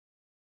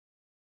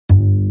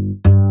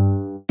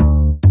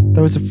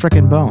That was a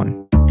frickin'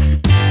 bone.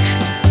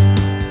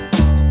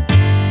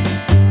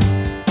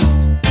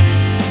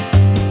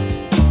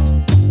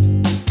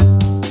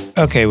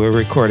 Okay, we're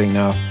recording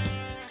now.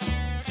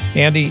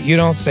 Andy, you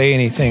don't say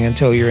anything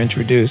until you're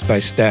introduced by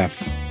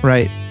Steph.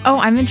 Right. Oh,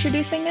 I'm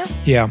introducing now?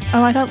 Yeah.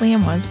 Oh, I thought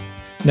Liam was.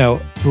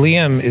 No,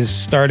 Liam is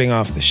starting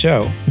off the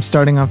show. I'm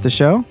starting off the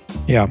show.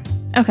 Yeah.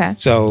 Okay.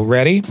 So,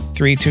 ready?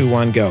 3, 2,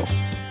 1, go.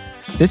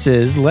 This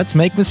is Let's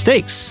Make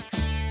Mistakes.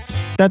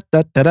 Da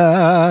da da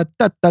da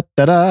da da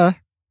da da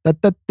da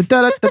da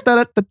da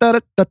da da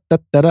da da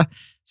da da.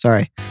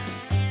 Sorry.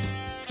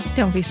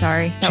 Don't be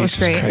sorry. That was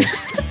Jesus great.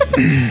 Christ.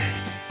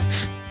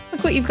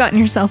 Look what you've gotten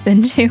yourself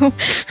into.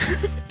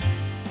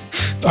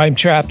 I'm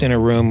trapped in a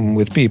room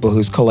with people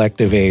whose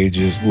collective age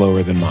is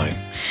lower than mine.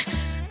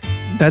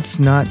 That's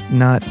not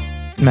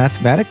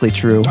mathematically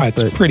true.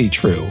 It's but pretty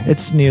true.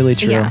 it's nearly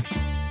true. Yeah.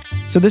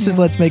 So this is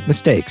Let's Make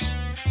Mistakes.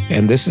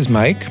 And this is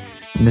Mike.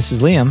 And this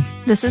is Liam.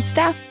 This is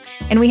Steph.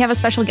 And we have a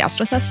special guest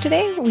with us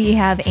today. We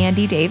have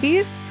Andy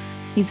Davies.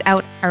 He's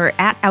at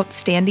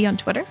Outstandy on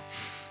Twitter.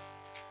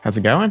 How's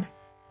it going?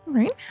 All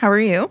right. How are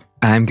you?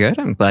 I'm good.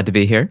 I'm glad to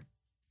be here.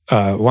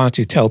 Why don't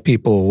you tell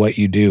people what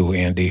you do,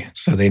 Andy,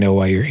 so they know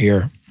why you're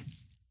here?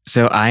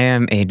 So I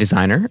am a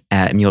designer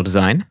at Mule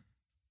Design.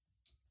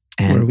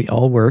 Where And we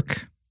all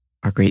work.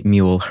 our great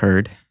mule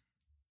herd.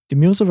 Do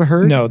mules have a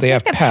herd? No, they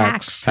have They have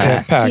packs. packs. They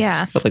have packs.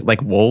 Yeah. But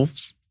like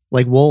wolves?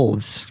 Like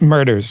wolves.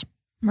 Murders.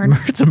 Murder.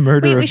 It's a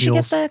murder Wait, of we should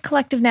mules. get the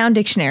collective noun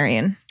dictionary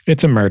in.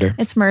 It's a murder.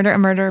 It's murder, a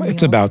murder of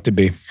It's mules. about to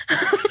be.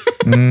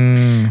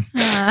 Mm.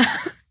 Uh,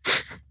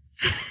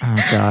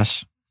 Oh,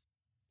 gosh.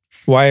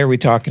 Why are we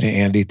talking to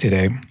Andy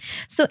today?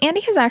 so Andy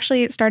has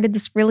actually started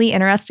this really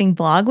interesting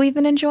blog we've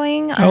been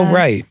enjoying. Oh,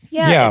 right.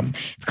 Yeah.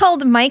 It's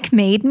called Mike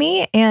Made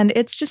Me, and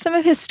it's just some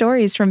of his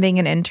stories from being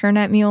an intern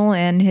at Mule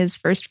and his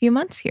first few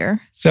months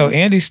here. So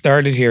Andy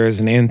started here as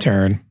an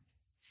intern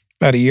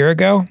about a year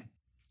ago.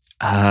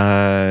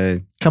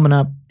 Coming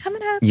up.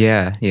 Coming up.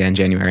 Yeah, in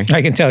January.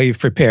 I can tell you've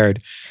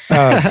prepared.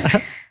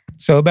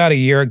 So about a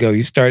year ago,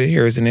 you started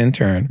here as an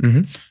intern.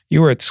 Mhm.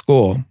 You were at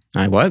school.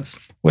 I was.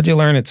 What'd you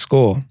learn at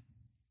school?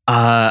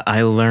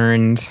 I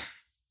learned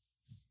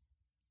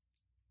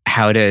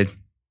how to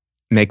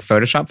make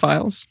Photoshop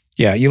files.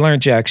 Yeah, you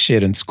learned jack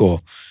shit in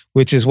school,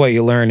 which is what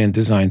you learn in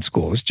design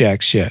school is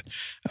jack shit.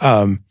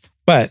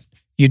 But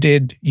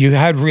you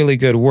had really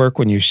good work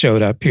when you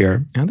showed up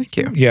here. Oh, thank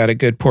you. You had a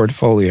good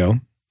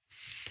portfolio.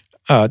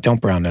 Don't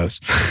brown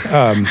nose.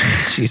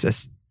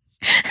 Jesus.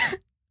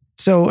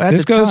 So at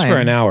This the goes time, for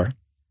an hour.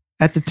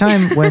 At the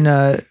time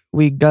when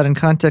we got in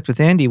contact with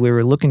Andy, we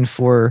were looking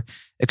for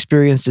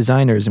experienced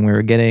designers, and we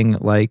were getting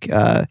like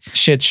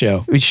Shit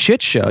show.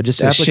 shit show,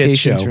 just It's a shit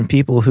applications show. from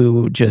people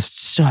who just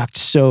sucked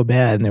so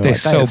bad. And they were They're like,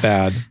 so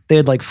bad. They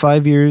had like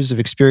 5 years of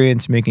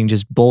experience making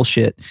just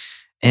bullshit.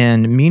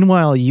 And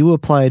meanwhile, you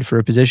applied for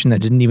a position that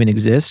didn't even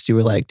exist. You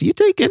were like, "Do you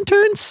take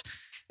interns?"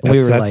 And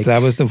we were like,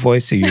 that was the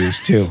voice you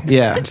used too.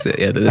 "Yeah, It's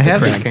the I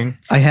have cracking.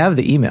 I have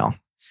the email.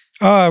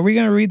 Are we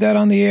going to read that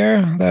on the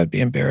air? That'd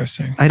be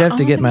embarrassing. I'd have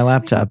to Oh, get my that'd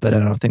be laptop, but I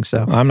don't think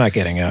so." I'm not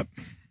getting up.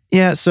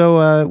 Yeah,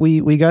 so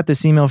we got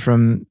this email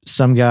from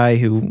some guy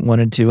who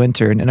wanted to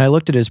intern, and I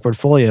looked at his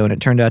portfolio, and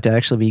it turned out to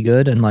actually be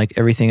good, unlike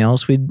everything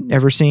else we'd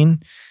ever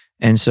seen.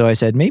 And so I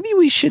said, maybe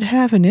we should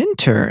have an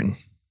intern.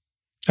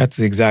 That's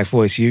the exact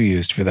voice you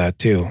used for that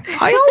too.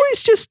 I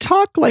always just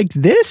talk like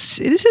this.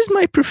 This is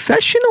my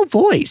professional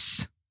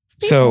voice.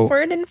 So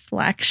Word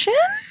inflection?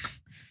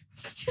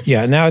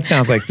 yeah, now it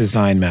sounds like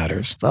design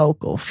matters.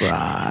 Vocal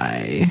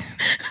fry.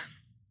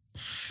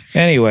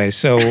 Anyway,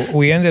 so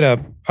we ended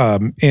up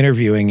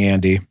interviewing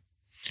Andy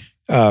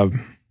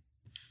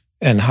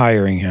and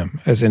hiring him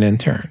as an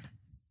intern.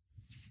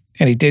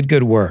 And he did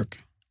good work.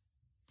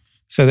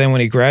 So then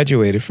when he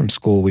graduated from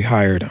school, we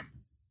hired him.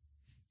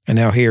 And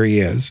now here he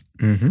is.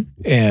 Mm-hmm.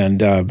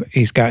 And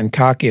he's gotten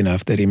cocky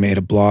enough that he made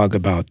a blog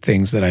about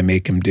things that I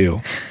make him do.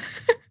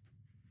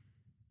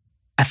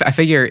 I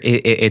figure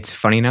it's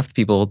funny enough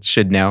people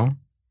should know.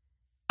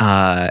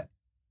 And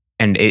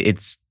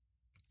it's,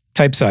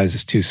 Type size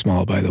is too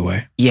small, by the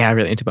way. yeah, I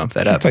really need to bump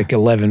that up. It's like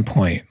 11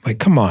 point. Like,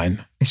 come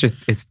on. It's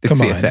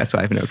Come on. CSS, so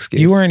I have no excuse.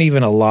 You weren't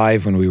even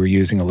alive when we were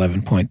using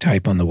 11 point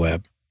type on the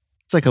web.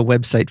 It's like a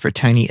website for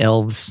tiny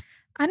elves.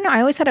 I don't know.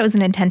 I always thought it was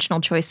an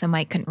intentional choice so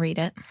Mike couldn't read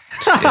it.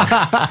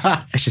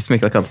 I should just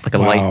make like a Wow.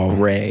 light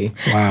gray.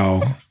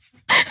 Wow.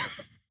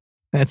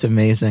 That's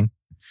amazing.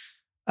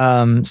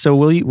 So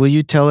will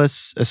you tell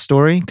us a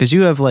story? Because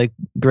you have like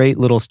great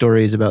little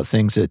stories about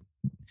things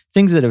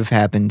that have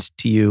happened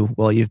to you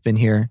while you've been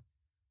here.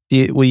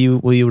 Will you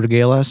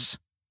regale us?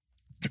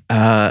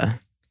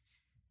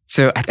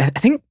 So I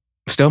think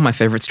still my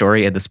favorite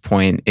story at this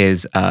point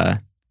is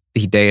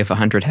the day of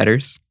 100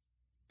 headers.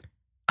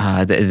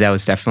 That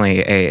was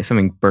definitely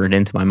something burned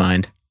into my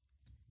mind.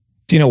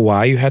 Do you know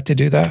why you had to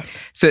do that?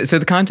 So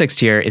the context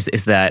here is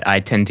that I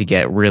tend to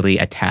get really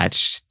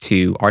attached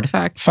to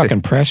artifacts.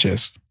 Fucking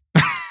precious.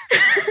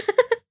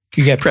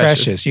 You get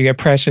precious. Precious. You get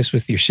precious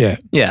with your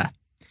shit. Yeah.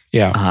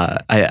 Yeah.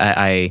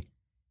 I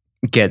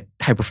get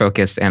hyper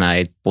focused and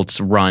I will just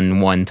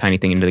run one tiny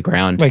thing into the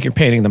ground. Like you're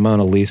painting the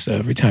Mona Lisa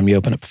every time you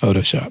open up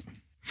Photoshop.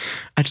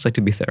 I just like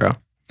to be thorough.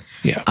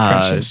 Yeah,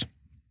 precious.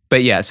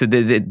 But yeah, so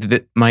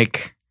the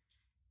Mike,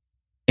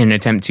 in an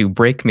attempt to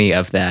break me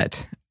of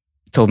that,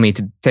 told me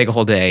to take a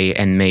whole day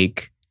and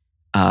make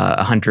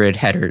 100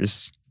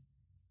 headers,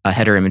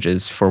 header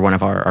images for one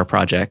of our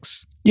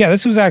projects. Yeah,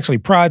 this was actually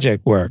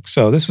project work,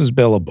 so this was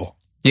billable.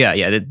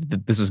 Yeah.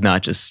 This was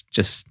not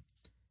just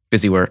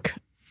busy work.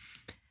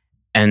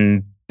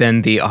 And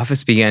then the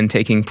office began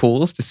taking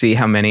pools to see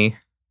how many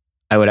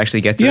I would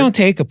actually get through. You don't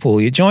take a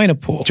pool, you join a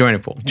pool. Join a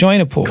pool.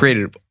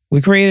 Created a pool.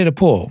 We created a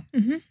pool.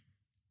 Mm-hmm.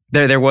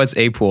 There was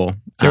a pool.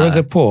 There was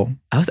a pool.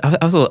 I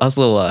was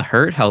a little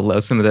hurt how low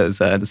some of those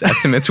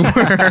estimates were.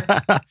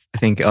 I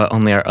think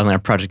only our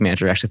project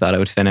manager actually thought I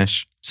would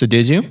finish. So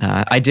did you?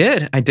 I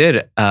did.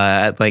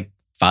 At like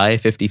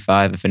 5:55,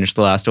 I finished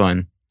the last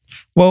one.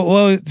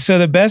 Well. So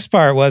the best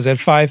part was at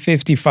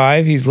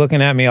 5:55, he's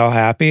looking at me all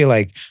happy,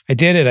 like I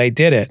did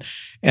it.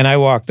 And I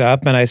walked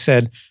up and I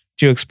said,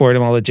 "Did you export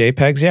him all the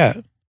JPEGs yet?"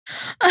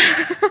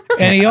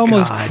 And he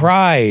almost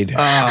cried.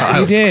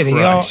 He did.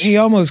 He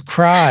almost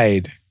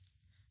cried.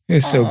 It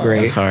was so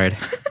great. That's hard.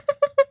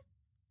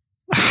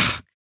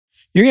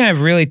 You're gonna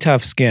have really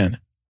tough skin.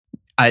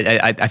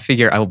 I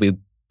figure I will be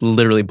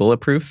literally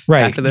bulletproof.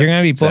 Right. After this, You're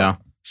gonna be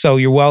so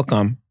you're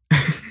welcome.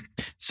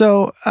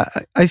 So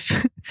I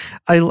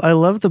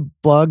love the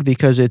blog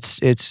because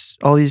it's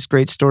all these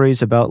great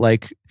stories about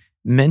like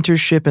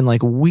mentorship and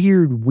like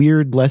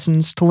weird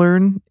lessons to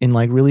learn in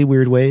like really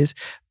weird ways.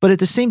 But at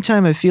the same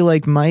time, I feel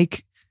like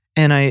Mike,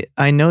 and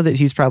I know that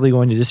he's probably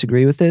going to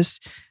disagree with this,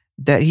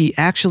 that he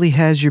actually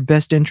has your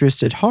best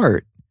interests at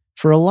heart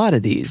for a lot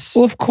of these.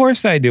 Well, of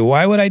course I do.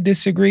 Why would I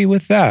disagree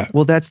with that?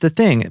 Well, that's the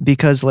thing,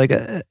 because like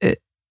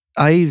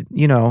I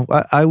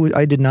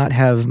did not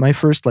have my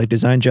first like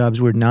design jobs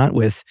were not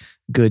with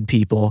good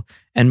people,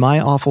 and my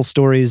awful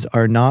stories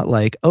are not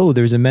like, oh,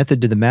 there's a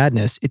method to the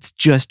madness. It's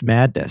just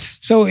madness.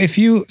 So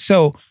you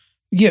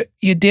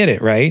did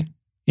it, right?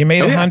 You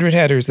made 100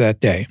 headers that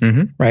day,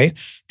 right?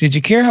 Did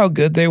you care how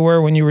good they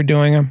were when you were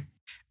doing them?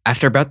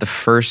 After about the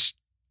first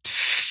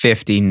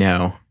 50,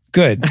 no.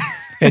 Good.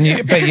 But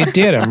you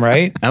did them,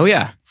 right? Oh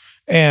yeah.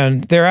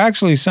 And they're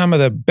actually some of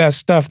the best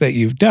stuff that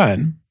you've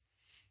done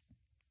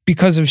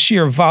because of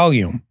sheer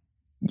volume.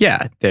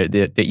 Yeah,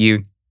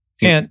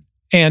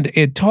 and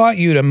it taught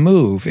you to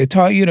move. It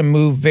taught you to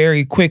move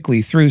very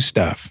quickly through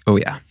stuff. Oh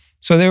yeah.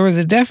 So there was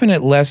a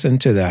definite lesson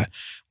to that.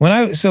 When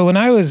I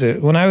was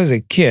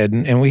a kid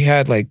and we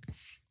had like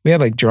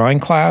drawing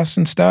class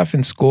and stuff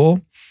in school,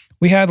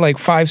 we had like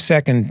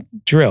 5-second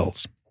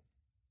drills.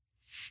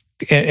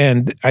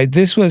 And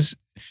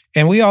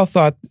we all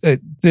thought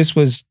that this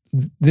was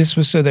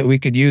so that we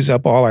could use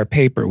up all our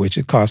paper, which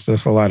it cost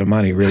us a lot of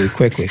money really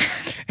quickly.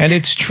 And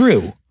it's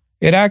true.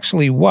 It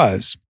actually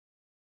was.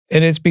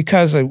 And it's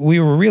because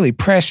we were really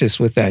precious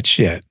with that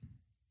shit.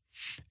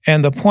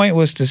 And the point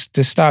was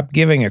to stop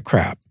giving a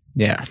crap.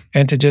 Yeah.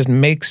 And to just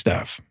make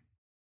stuff.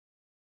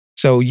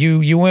 So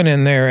you went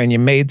in there and you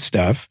made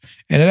stuff,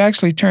 and it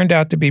actually turned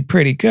out to be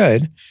pretty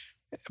good.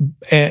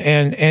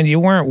 And you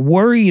weren't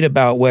worried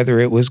about whether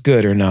it was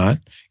good or not.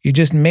 You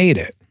just made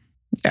it.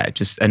 Yeah,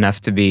 just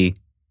enough to be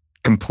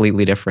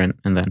completely different,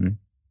 and then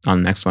on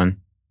the next one.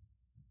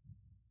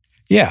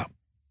 Yeah.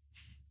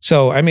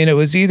 So, I mean, it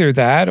was either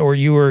that or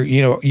you were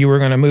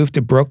going to move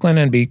to Brooklyn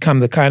and become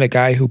the kind of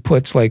guy who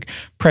puts like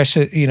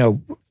precious,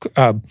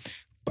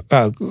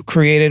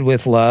 created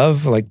with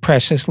love, like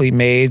preciously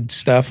made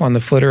stuff on the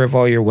footer of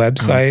all your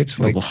websites.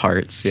 Like little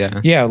hearts,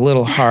 yeah. Yeah,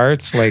 little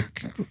hearts.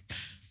 Like,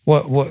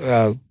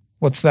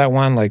 what's that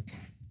one? Like,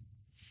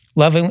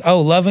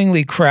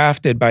 lovingly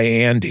crafted by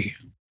Andy.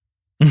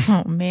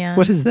 Oh, man.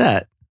 What is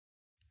that?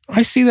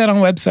 I see that on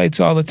websites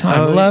all the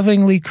time. Oh,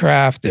 lovingly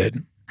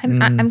crafted. I'm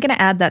going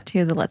to add that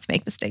to the Let's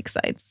Make Mistakes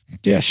sites.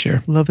 Yeah,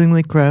 sure.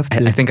 Lovingly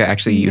crafted. I think I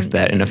actually used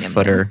that in a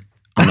footer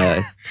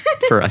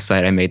for a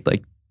site I made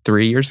like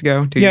 3 years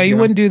ago. 2 years Yeah, you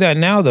ago. wouldn't do that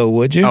now though,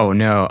 would you? Oh,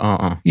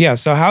 no. Yeah,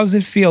 so how's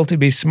it feel to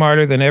be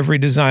smarter than every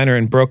designer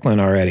in Brooklyn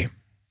already?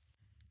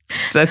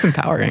 So that's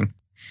empowering.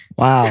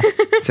 Wow.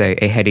 It's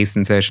a heady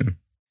sensation.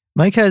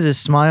 Mike has a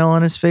smile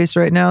on his face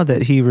right now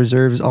that he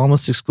reserves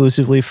almost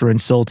exclusively for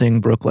insulting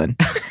Brooklyn.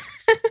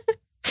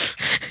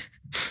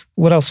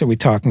 What else are we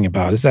talking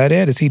about? Is that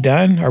it? Is he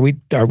done? Are we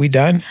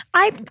done?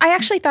 I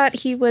actually thought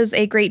he was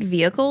a great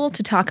vehicle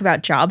to talk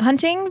about job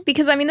hunting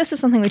because, I mean, this is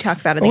something we talk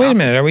about in the Wait a office.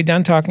 minute. Are we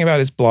done talking about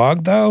his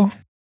blog though?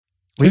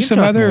 There's some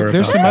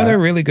other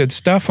really good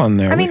stuff on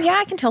there. I mean, yeah,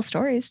 I can tell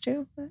stories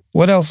too. But.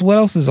 What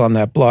else is on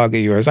that blog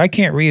of yours? I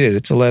can't read it.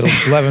 It's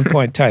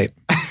 11-point type.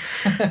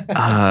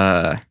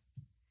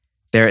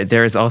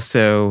 There is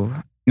also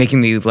making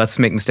the Let's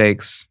Make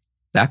Mistakes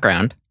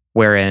background,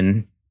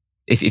 wherein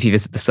if you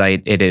visit the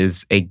site, it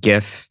is a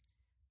GIF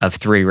of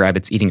 3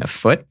 rabbits eating a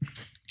foot.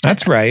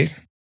 That's right.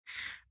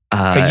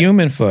 A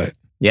human foot.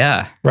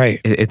 Yeah.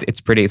 Right. It's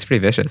pretty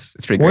vicious.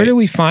 It's pretty great. Where do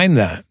we find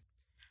that?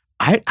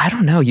 I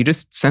don't know. You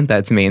just sent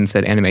that to me and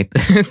said animate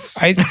this.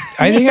 I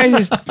think I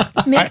just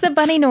Make the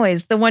bunny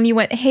noise. The one you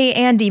went, hey,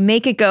 Andy,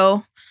 make it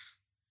go.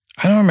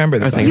 I don't remember I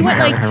the was bunny. You thinking-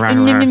 went like, Rawr,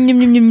 rawr, "Nyum, rawr." nyum,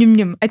 nyum, nyum, nyum,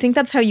 nyum." I think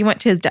that's how you went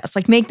to his desk.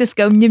 Like, make this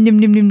go. Nyum, nyum,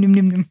 nyum, nyum, nyum,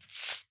 nyum, nyum.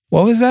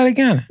 What was that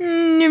again?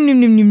 Nyum, nyum,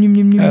 nyum, nyum,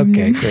 nyum, nyum,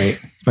 Okay, nyum. great.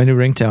 It's my new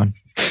ringtone.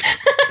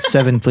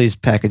 7, please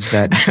package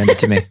that and send it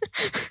to me.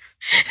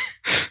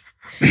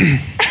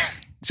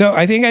 So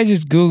I think I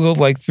just Googled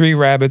like 3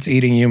 rabbits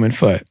eating human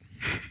foot.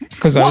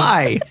 Because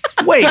Why?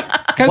 Wait.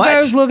 I What?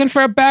 was looking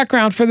for a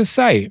background for the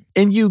site.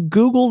 And you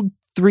Googled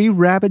 3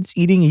 rabbits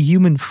eating a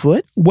human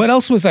foot? What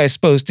else was I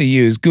supposed to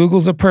use?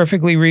 Google's a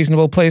perfectly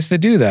reasonable place to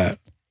do that.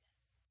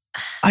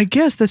 I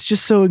guess that's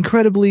just so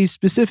incredibly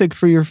specific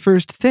for your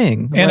first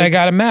thing. And I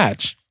got a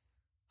match.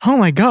 Oh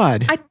my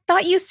God. I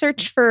thought you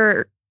searched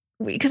for,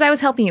 because I was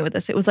helping you with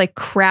this. It was like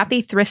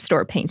crappy thrift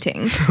store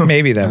painting.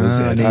 Maybe that was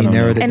it. And I then you don't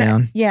narrowed know. it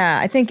down. Yeah,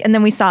 I think, and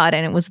then we saw it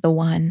and it was the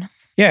one.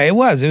 Yeah, it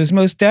was. It was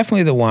most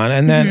definitely the one.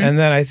 And then Mhm. and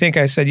then I think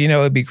I said,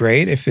 it'd be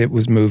great if it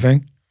was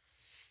moving.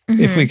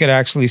 If we could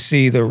actually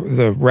see the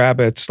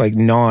rabbits like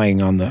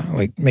gnawing on the,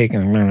 like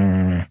making.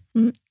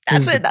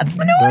 That's it. That's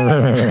the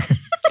noise.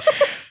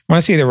 I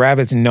want to see the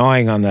rabbits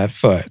gnawing on that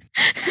foot.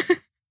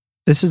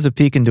 This is a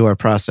peek into our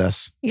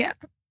process. Yeah.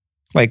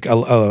 Like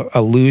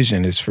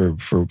illusion is for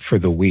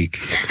the weak.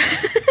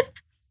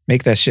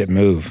 Make that shit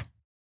move.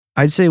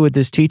 I'd say what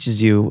this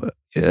teaches you,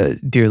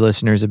 dear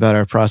listeners, about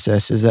our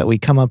process is that we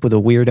come up with a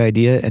weird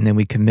idea and then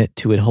we commit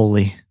to it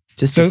wholly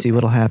just to So- see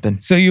what'll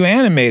happen. So you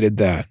animated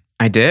that,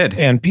 I did.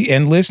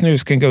 and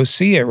listeners can go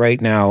see it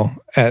right now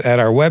at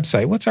our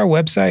website. What's our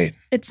website?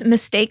 It's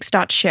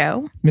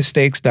mistakes.show.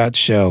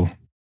 Mistakes.show.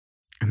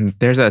 And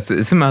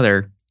there's some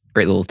other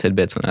great little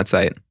tidbits on that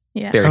site.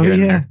 Yeah. Buried Oh, here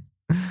and yeah.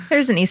 there.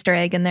 There's an Easter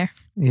egg in there.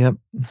 Yep.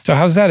 So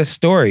how's that a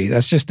story?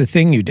 That's just a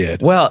thing you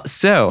did. Well,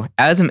 so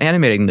as I'm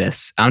animating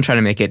this, I'm trying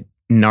to make it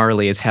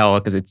gnarly as hell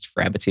because it's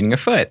rabbits eating a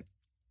foot.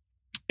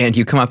 And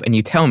you come up and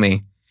you tell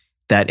me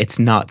that it's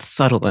not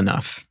subtle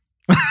enough.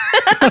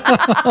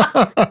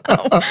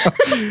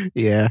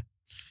 Yeah.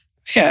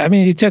 Yeah, I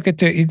mean, you took it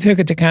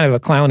to kind of a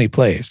clowny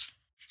place.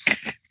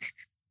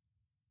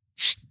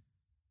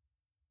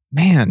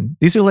 Man,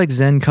 these are like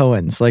Zen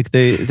koans. Like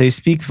they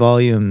speak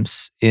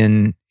volumes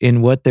in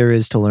what there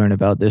is to learn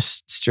about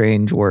this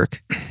strange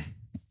work.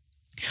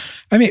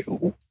 I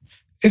mean,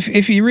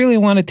 if you really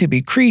want it to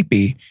be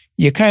creepy,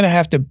 you kind of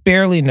have to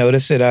barely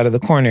notice it out of the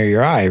corner of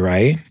your eye,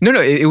 right?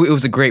 No, it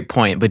was a great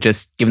point, but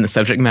just given the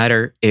subject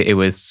matter, it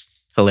was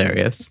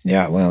hilarious.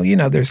 Yeah, well,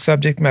 there's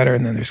subject matter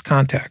and then there's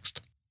context.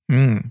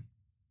 Mm.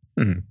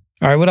 All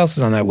right, what else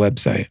is on that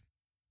website?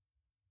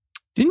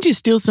 Didn't you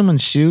steal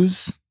someone's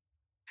shoes?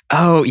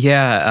 Oh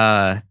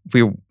yeah,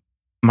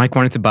 Mike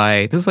wanted to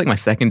buy. This is like my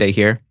second day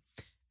here,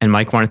 and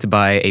Mike wanted to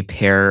buy a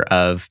pair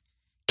of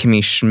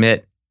Kimmy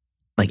Schmidt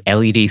like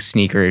LED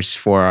sneakers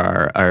for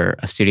our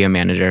studio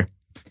manager.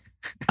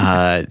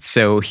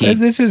 So he,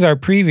 This is our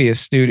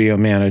previous studio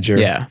manager,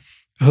 yeah,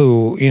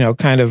 who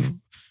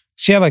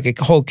she had like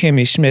a whole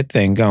Kimmy Schmidt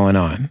thing going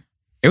on.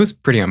 it was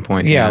pretty on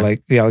point.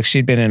 Like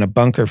she'd been in a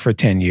bunker for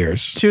 10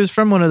 years. She was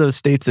from one of those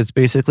states that's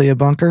basically a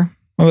bunker.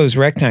 One of those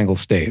rectangle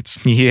states.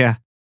 Yeah.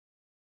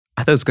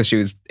 I thought it was because she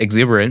was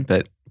exuberant,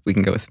 but we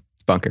can go with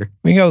bunker.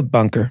 We can go with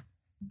bunker.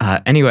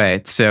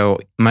 Anyway, so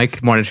Mike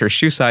wanted her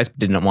shoe size, but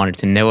didn't want her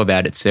to know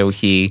about it. So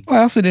he, Well,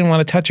 I also didn't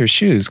want to touch her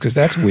shoes because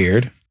that's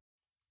weird.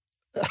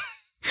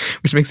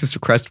 which makes this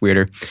request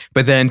weirder,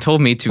 but then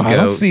told me to I go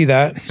don't see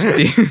that.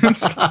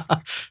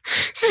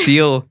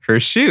 steal her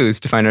shoes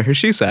to find out her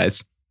shoe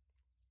size.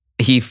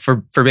 He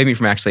forbade me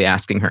from actually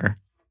asking her.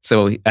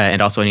 So,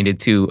 and also I needed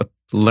to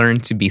learn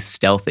to be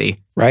stealthy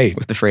Right.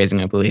 was the phrasing,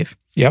 I believe.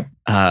 Yep.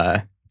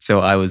 So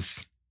I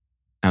was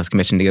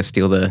commissioned to go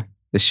steal the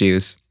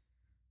shoes,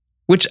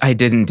 which I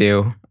didn't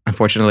do.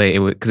 Unfortunately, it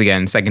was because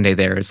again, second day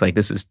there, it's like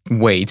this is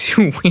way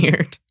too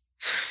weird.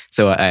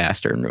 So I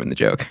asked her and ruined the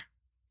joke.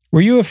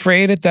 Were you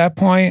afraid at that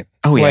point?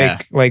 Oh yeah,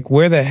 Like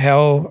where the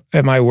hell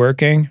am I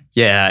working?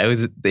 yeah. It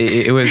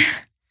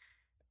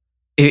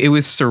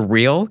was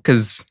surreal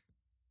because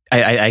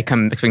I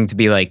come expecting to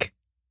be like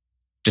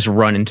just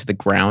run into the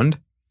ground,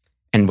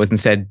 and was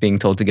instead being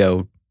told to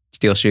go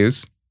steal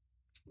shoes.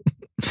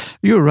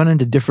 You were running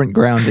to different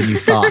ground than you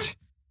thought.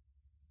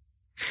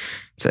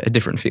 It's a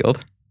different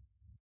field.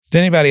 Does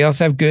anybody else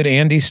have good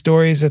Andy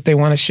stories that they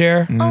want to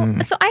share? Mm.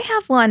 Oh, so I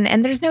have one,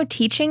 and there's no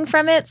teaching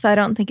from it, so I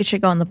don't think it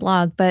should go on the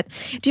blog. But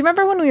do you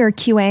remember when we were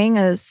QAing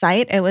a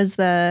site? It was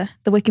the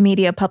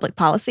Wikimedia public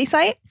policy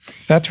site.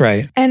 That's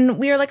right. And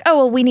we were like, oh,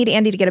 well, we need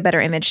Andy to get a better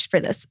image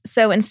for this.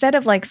 So instead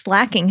of like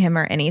slacking him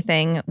or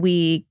anything,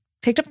 we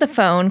picked up the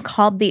phone,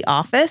 called the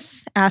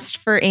office, asked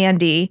for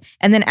Andy,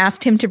 and then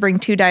asked him to bring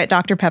 2 Diet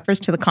Dr. Peppers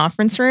to the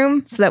conference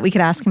room so that we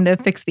could ask him to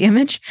fix the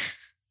image.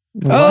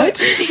 What?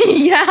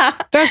 Yeah.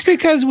 That's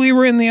because we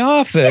were in the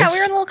office. Yeah, we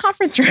were in a little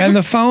conference room. and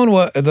the phone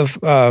was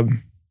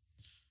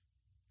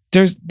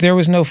there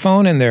was no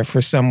phone in there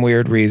for some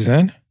weird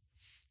reason.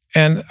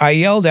 And I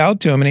yelled out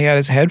to him and he had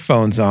his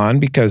headphones on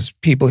because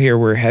people here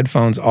wear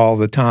headphones all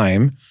the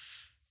time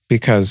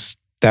because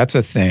That's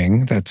a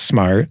thing. That's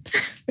smart.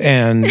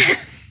 And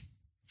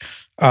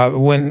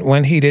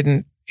when he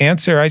didn't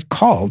answer, I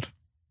called.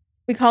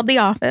 We called the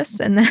office,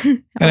 and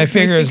then And I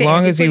figure as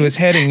long as he was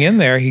heading in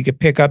there, he could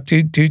pick up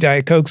two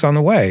Diet Cokes on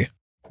the way.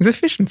 It's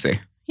efficiency.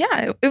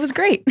 Yeah, it was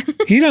great.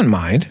 He doesn't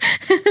mind.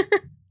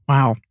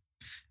 Wow.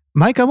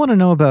 Mike, I want to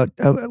know about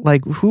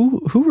like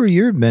who were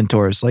your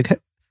mentors? Like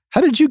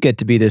how did you get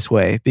to be this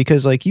way?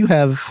 Because like you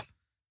have,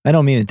 I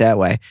don't mean it that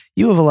way.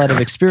 You have a lot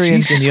of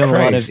experience and Jesus you have a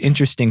lot of Christ.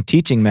 interesting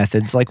teaching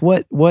methods. Like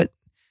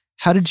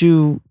how did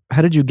you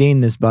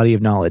gain this body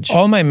of knowledge?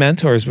 All my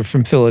mentors were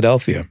from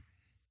Philadelphia.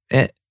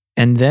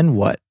 And then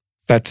what?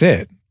 That's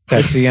it.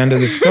 That's the end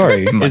of the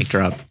story. Mic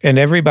drop. And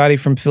everybody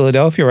from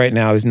Philadelphia right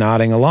now is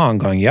nodding along,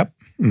 going, yep,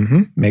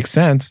 makes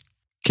sense.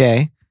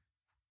 Okay.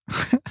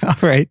 All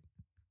right.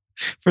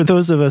 For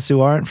those of us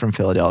who aren't from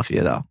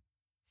Philadelphia though.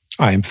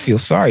 I feel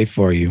sorry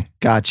for you.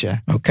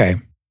 Gotcha. Okay.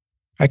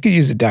 I could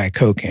use a Diet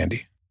Coke,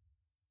 Andy.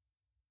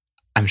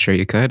 I'm sure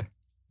you could.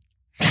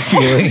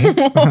 Really?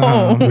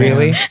 Oh, man.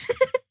 Really?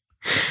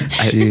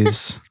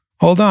 Jeez.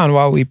 Hold on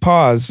while we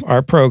pause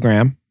our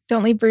program.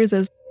 Don't leave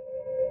bruises.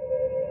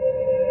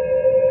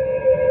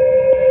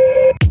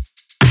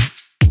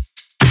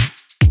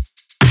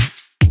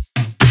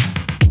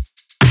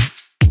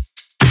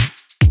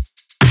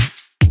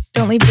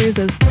 Don't leave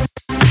bruises.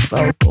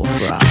 Vocal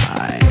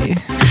fry.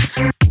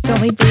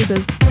 Don't leave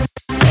bruises.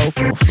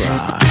 Vocal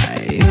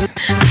fry.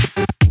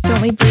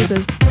 Don't leave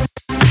bruises.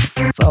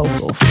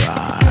 Vocal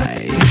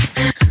fry.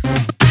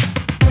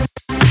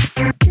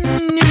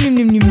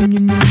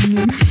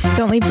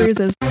 Don't leave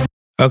bruises.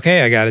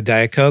 Okay, I got a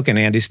Diet Coke and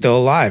Andy's still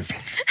alive.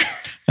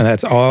 And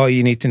that's all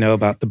you need to know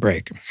about the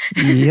break.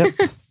 Yep.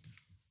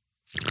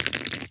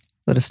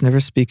 Let us never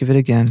speak of it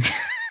again.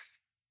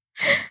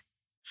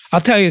 I'll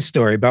tell you a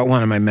story about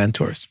one of my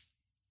mentors.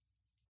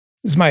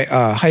 It was my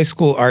high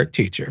school art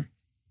teacher.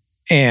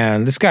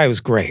 And this guy was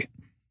great.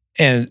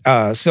 And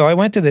so I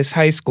went to this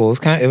high school.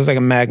 It was like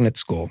a magnet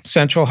school,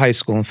 Central High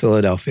School in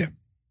Philadelphia.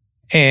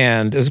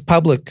 And it was a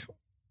public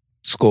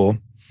school.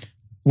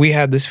 We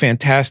had this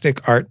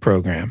fantastic art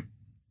program.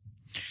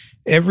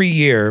 Every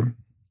year,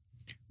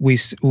 we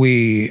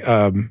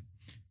sent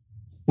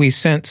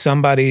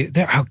somebody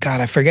there. Oh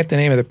God, I forget the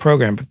name of the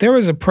program, but there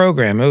was a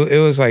program. It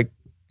was like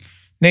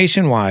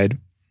nationwide.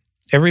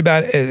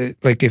 Everybody,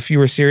 like if you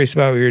were serious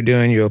about what you were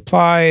doing, you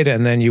applied,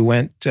 and then you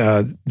went.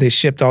 They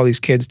shipped all these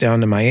kids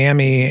down to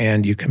Miami,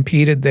 and you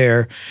competed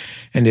there.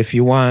 And if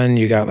you won,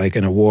 you got like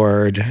an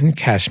award and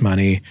cash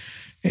money,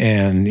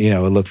 and it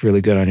looked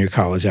really good on your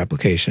college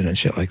application and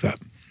shit like that.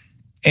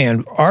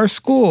 And our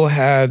school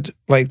had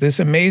like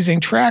this amazing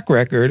track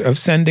record of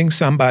sending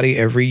somebody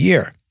every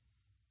year.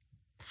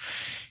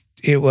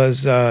 It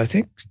was, I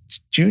think,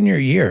 junior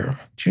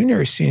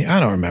or senior. I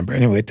don't remember.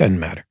 Anyway, it doesn't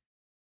matter.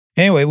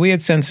 Anyway, we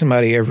had sent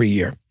somebody every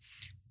year.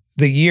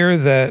 The year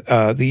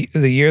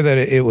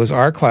that it was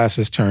our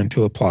class's turn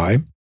to apply,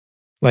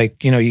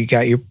 like you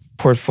got your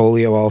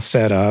portfolio all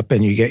set up,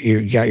 and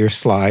you got your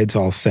slides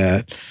all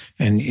set,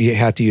 and you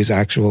had to use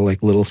actual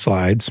like little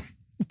slides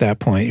at that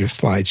point. Your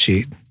slide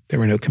sheet. There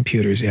were no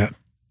computers yet,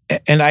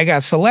 and I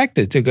got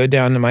selected to go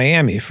down to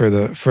Miami for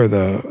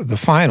the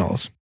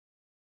finals.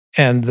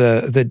 And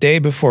the day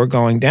before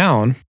going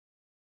down,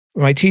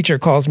 my teacher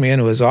calls me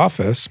into his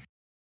office,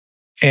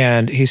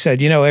 and he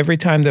said, every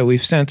time that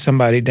we've sent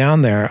somebody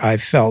down there, I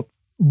felt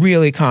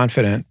really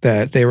confident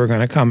that they were going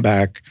to come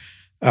back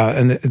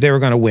and they were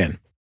going to win.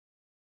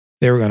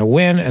 They were going to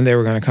win, and they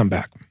were going to come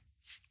back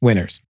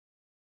winners.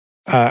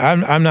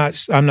 I'm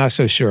not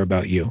so sure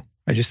about you.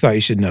 I just thought you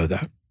should know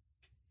that.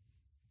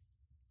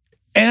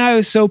 And I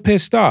was so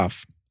pissed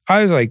off.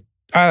 I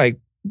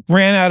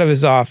ran out of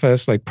his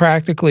office, like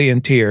practically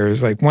in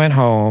tears, like went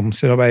home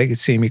so nobody could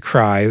see me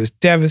cry. I was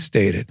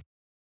devastated.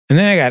 And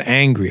then I got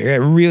angry. I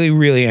got really,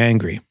 really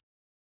angry.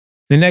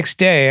 The next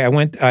day I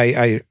went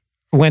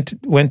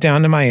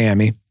down to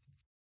Miami,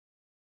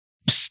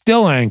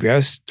 still angry.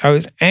 I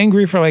was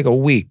angry for like a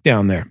week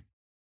down there.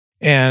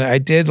 And I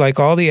did like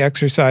all the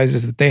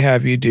exercises that they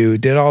have you do,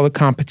 did all the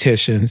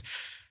competitions,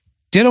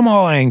 did them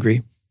all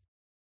angry.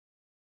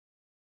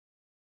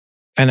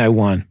 And I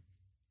won.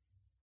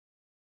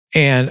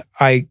 And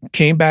I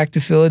came back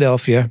to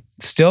Philadelphia,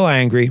 still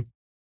angry.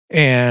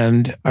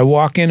 And I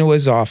walk into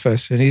his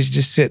office, and he's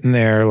just sitting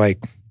there,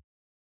 like,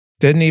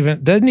 doesn't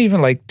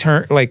even like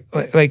turn,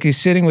 like he's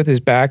sitting with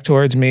his back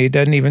towards me,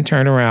 doesn't even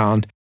turn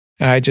around.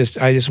 And I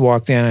just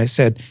walked in, and I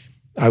said,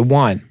 I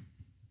won.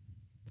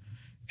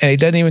 And he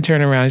doesn't even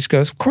turn around. He just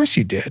goes, of course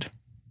you did.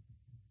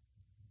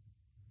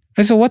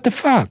 I said, what the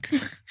fuck?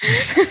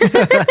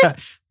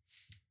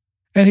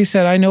 And he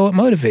said, I know what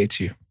motivates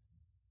you.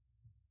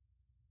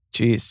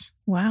 Jeez.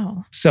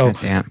 Wow. So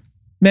Damn.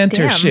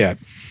 mentorship,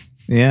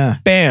 Yeah.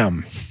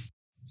 bam.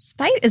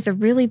 Spite is a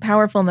really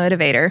powerful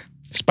motivator.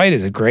 Spite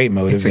is a great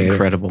motivator. It's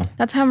incredible.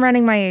 That's how I'm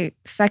running my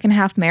second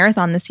half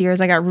marathon this year. Is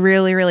I got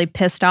really, really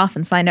pissed off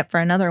and signed up for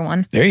another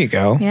one. There you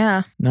go.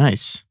 Yeah.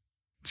 Nice.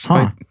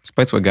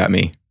 Spite's what got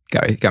me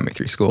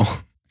through school.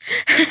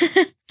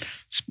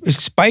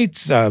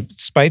 Spite's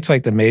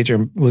like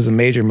was a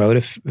major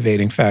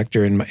motivating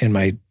factor in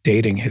my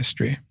dating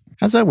history.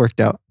 How's that worked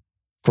out?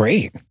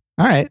 Great.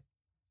 All right.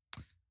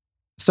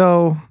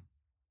 So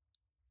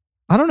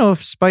I don't know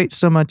if spite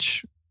so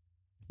much.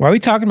 Why are we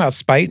talking about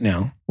spite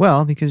now?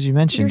 Well, because you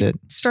mentioned Your it,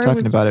 story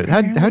talking was about it.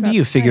 How primarily do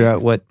you about figure spite.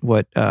 out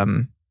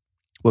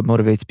what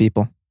motivates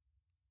people?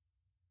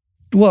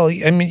 Well,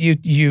 I mean,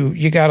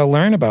 you got to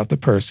learn about the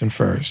person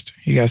first.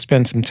 You got to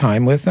spend some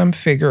time with them,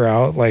 figure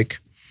out like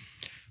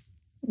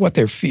what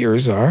their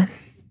fears are,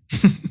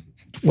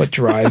 what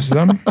drives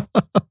them.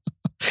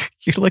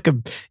 You're like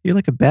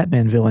a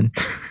Batman villain.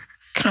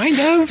 Kind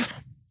of.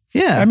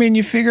 Yeah. I mean,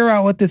 you figure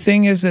out what the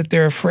thing is that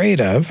they're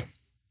afraid of,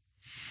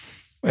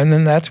 and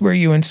then that's where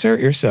you insert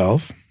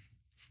yourself,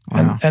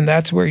 Wow. and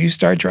that's where you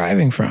start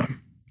driving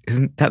from.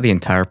 Isn't that the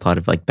entire plot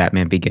of like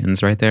Batman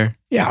Begins right there?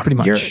 Yeah, Pretty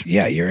much.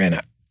 You're in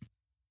it.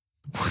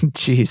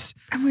 Jeez.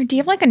 Amr, do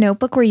you have like a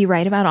notebook where you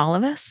write about all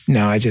of us?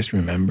 No, I just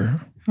remember.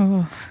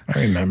 Oh,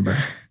 I remember.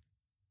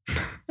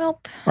 well,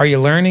 Are you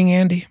learning,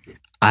 Andy?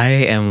 I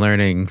am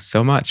learning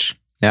so much.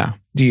 Yeah.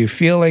 Do you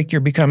feel like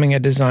you're becoming a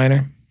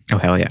designer? Oh,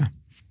 hell yeah.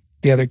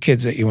 The other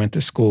kids that you went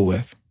to school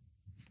with,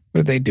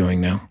 what are they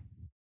doing now?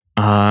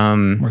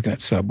 Working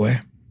at Subway?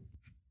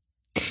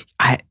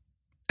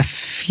 A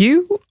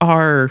few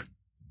are.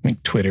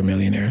 Like Twitter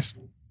millionaires?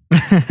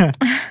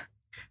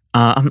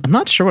 I'm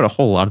not sure what a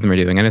whole lot of them are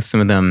doing. I know some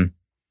of them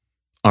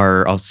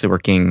are also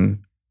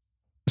working.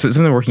 So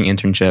some of them are working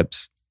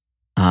internships,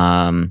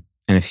 and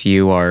a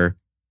few are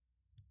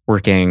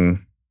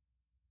working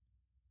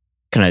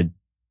kind of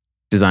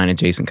design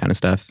adjacent kind of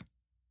stuff.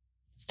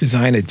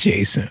 Design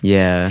adjacent.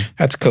 Yeah.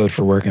 That's code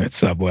for working at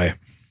Subway.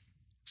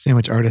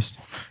 Sandwich artist.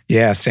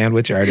 Yeah,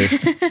 sandwich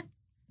artist,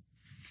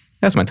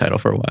 That's my title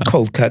for a while.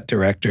 cold cut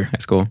director. High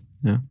school.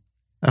 Yeah.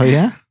 Oh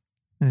yeah,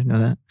 I didn't know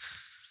that.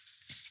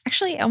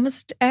 actually,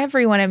 almost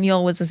everyone at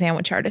Mule was a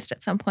sandwich artist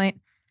at some point.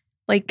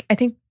 Like, I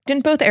think,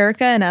 didn't both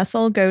Erica and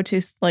Essel go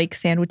to like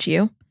Sandwich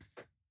U?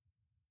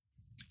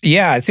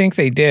 Yeah, I think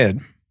they did.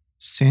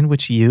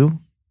 Sandwich U.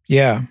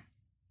 Yeah.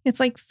 It's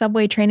like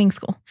Subway training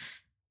school.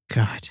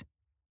 God,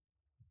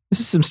 this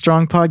is some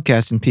strong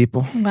podcasting,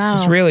 people. Wow.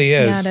 This really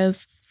is. Yeah, it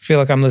is. I feel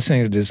like I'm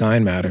listening to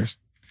Design Matters.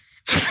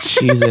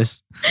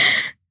 Jesus.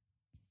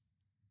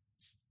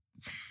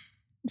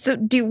 So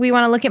do we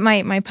want to look at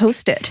my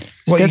Post-it?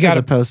 Well, you Steph has gotta-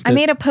 a post. I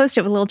made a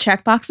Post-it with little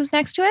check boxes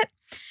next to it.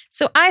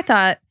 So I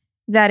thought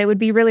that it would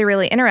be really,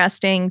 really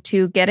interesting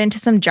to get into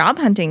some job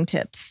hunting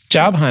tips.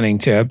 Job hunting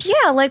tips.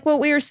 Yeah, like what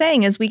we were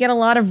saying is we get a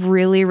lot of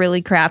really,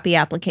 really crappy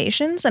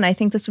applications. And I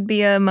think this would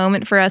be a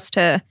moment for us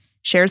to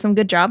share some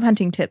good job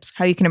hunting tips,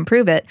 how you can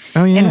improve it.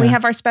 Oh yeah. And we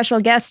have our special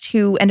guest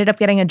who ended up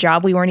getting a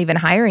job we weren't even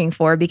hiring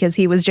for because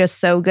he was just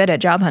so good at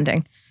job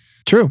hunting.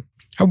 True.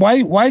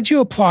 Why'd you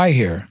apply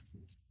here?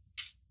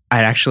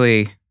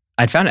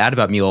 I'd found out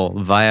about Mule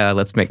via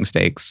Let's Make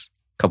Mistakes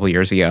a couple of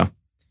years ago.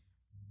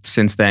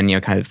 Since then,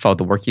 kind of followed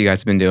the work you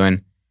guys have been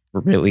doing.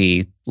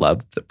 Really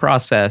loved the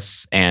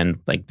process and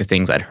like the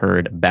things I'd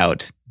heard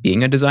about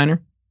being a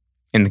designer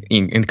in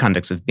the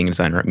context of being a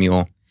designer at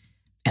Mule.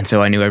 And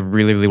so I knew I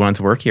really, really wanted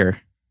to work here.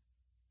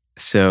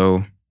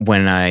 So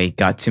when I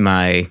got to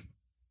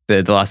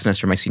the last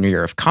semester of my senior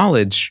year of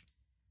college,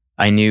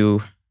 I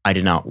knew I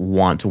did not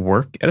want to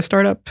work at a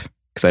startup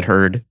because I'd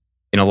heard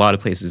in a lot of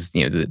places,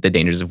 the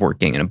dangers of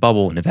working in a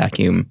bubble, in a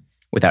vacuum,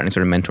 without any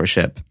sort of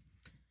mentorship.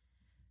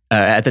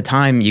 At the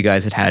time, you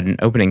guys had an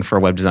opening for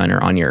a web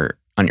designer on your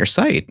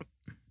site.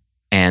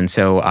 And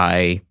so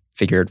I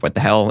figured, what the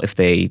hell, if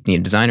they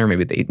need a designer,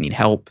 maybe they need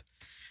help,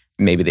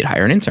 maybe they'd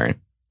hire an intern.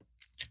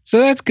 So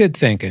that's good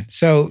thinking.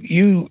 So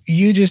you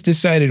just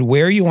decided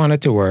where you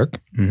wanted to work,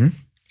 Mm-hmm.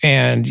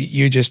 and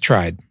you just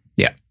tried.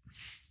 Yeah.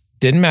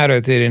 Didn't matter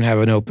if they didn't have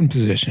an open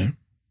position.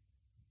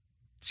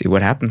 See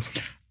what happens.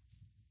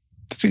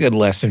 That's a good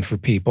lesson for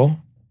people,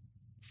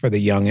 for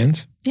the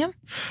youngins. Yeah. All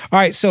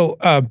right. So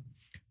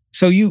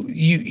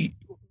you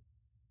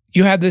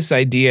had this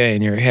idea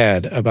in your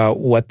head about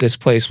what this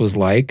place was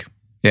like.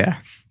 Yeah.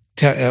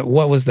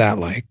 What was that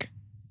like?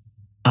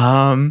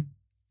 I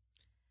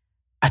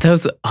thought it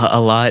was a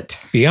lot.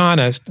 Be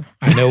honest.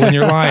 I know when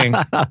you're lying.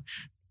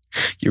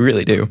 You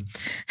really do.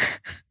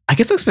 I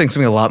guess I was expecting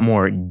something a lot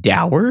more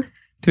dour,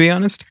 to be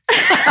honest.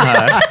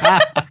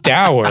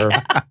 Dour.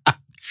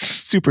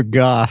 Super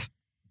goth.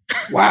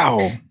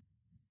 Wow.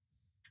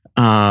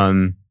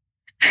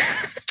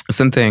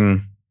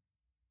 Something.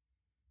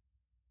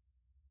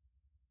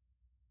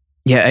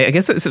 Yeah, I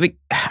guess it's like,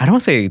 I don't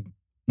want to say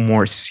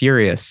more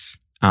serious,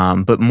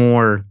 but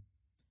more.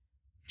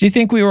 Do you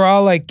think we were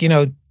all like,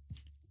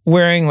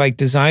 wearing like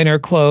designer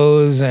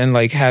clothes and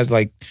like had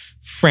like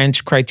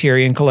French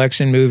Criterion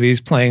Collection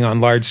movies playing on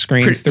large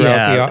screens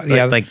throughout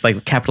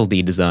like capital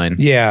D design.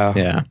 Yeah.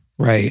 Yeah.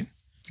 Right.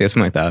 Yeah,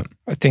 something like that.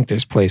 I think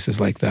there's places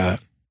like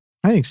that.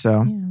 I think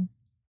so. Yeah.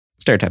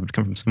 Stereotype would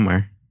come from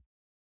somewhere.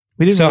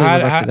 We didn't So really how-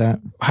 live up how- to that.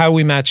 How do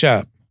we match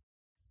up?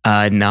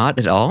 Not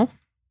at all.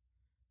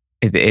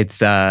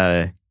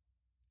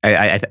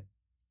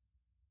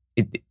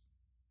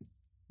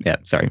 Yeah,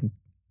 sorry.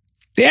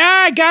 Yeah,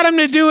 I got him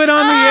to do it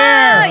on the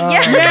air.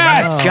 yes.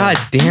 Yes. God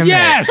damn it.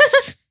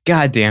 Yes.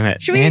 God damn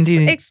it. Should we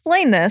Andy-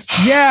 explain this?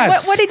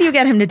 Yes. What did you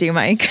get him to do,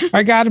 Mike?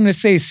 I got him to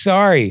say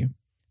sorry.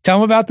 Tell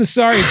him about the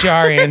sorry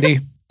jar, Andy.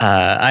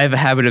 I have a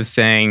habit of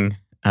saying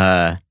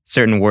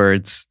certain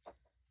words.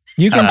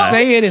 You can Uh,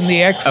 say it in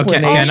the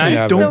explanation can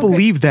I? of Don't it.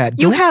 believe that.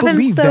 You Don't have him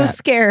believe so that.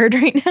 scared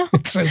right now.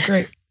 It's so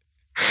great.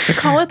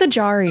 Call it the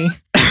Jari.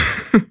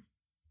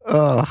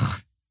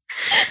 Ugh.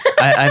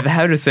 I have a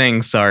habit of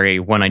saying sorry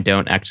when I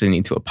don't actually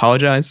need to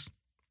apologize.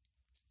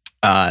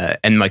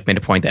 And Mike made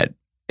a point that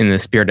in the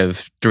spirit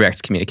of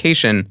direct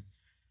communication,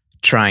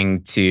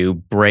 trying to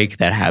break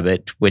that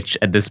habit, which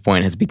at this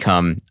point has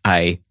become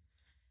I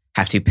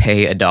have to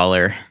pay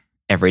 $1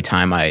 every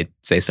time I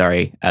say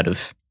sorry out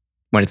of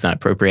when it's not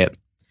appropriate.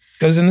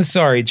 Goes in the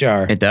sorry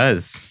jar. It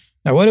does.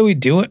 Now, what do we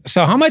do?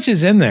 So, how much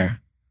is in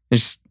there?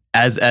 There's,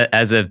 as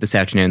of this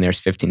afternoon, there's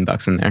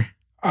 $15 in there.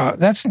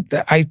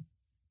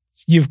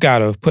 You've got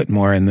to have put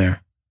more in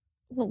there.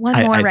 Well, one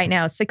I- more I- right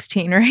now,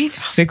 16, right?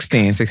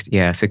 16.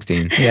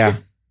 16. Yeah,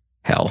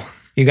 Hell.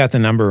 you got the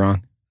number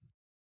wrong.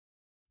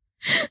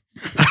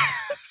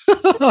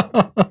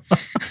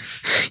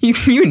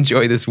 You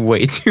enjoy this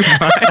way too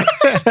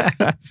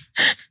much.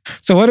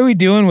 So, what are we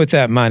doing with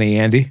that money,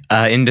 Andy?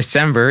 In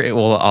December, it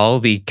will all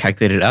be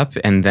calculated up,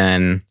 and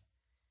then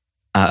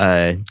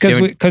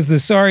Because the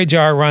sorry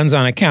jar runs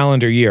on a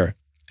calendar year.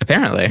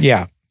 apparently,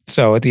 Yeah.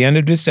 So, at the end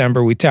of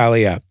December, we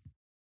tally up.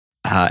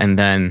 and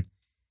then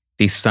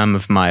the sum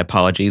of my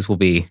apologies will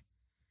be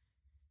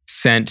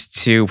sent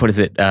to what is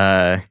it?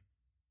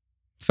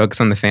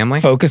 Focus on the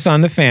Family. Focus on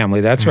the family.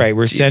 That's right.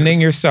 We're Jesus.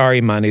 sending your sorry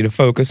money to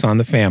Focus on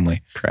the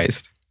Family.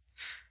 Christ.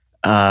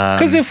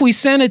 Because if we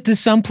sent it to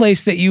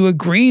someplace that you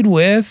agreed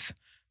with,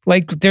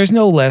 like there's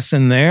no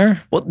lesson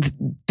there. well,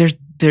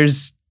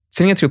 there's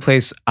sending it to a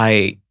place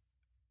I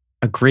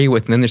agree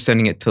with, and then they're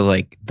sending it to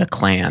like the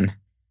Klan.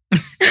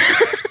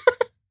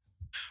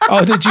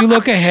 Oh, did you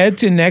look ahead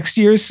to next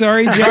year's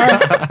sorry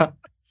jar?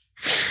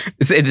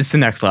 It's the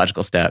next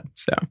logical step.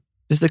 So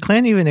Does the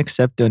Klan even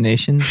accept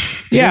donations?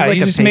 Do Yeah, they have,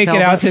 you a just make it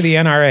PayPal out to button? the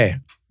NRA.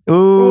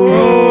 Ooh.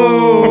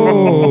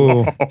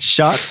 Oh.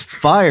 Shots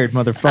fired,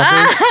 motherfuckers.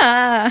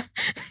 Ah,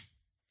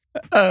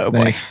 oh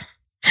boy. Thanks.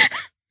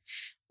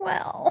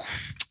 well,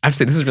 I have to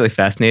say this is really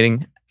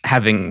fascinating.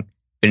 Having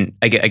been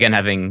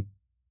having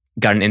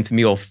gotten into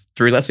Mule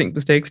through Let's Make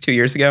Mistakes 2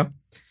 years ago,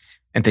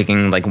 and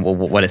thinking like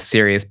what a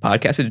serious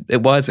podcast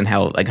it was, and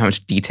how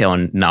much detail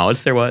and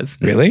knowledge there was.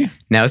 Really?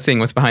 Now seeing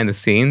what's behind the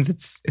scenes,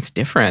 it's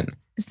different.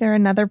 is there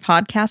another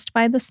podcast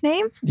by this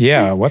name?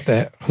 Yeah. What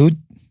the? Who?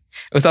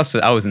 It was also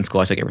I was in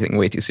school. I took everything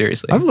way too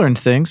seriously. I've learned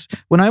things.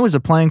 When I was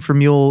applying for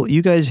Mule,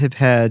 you guys have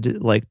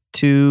had like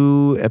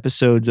 2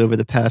 episodes over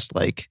the past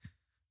like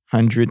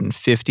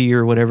 150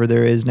 or whatever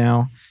there is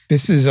now.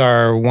 This is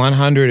our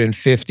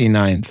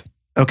 159th.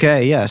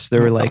 Okay, yes.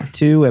 There were like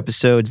 2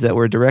 episodes that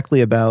were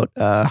directly about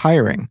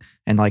hiring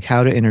and like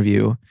how to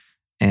interview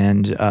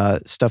and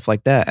stuff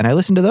like that. And I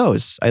listened to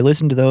those. I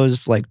listened to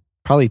those like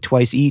probably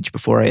twice each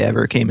before I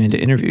ever came in to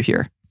interview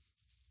here.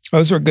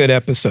 Those were good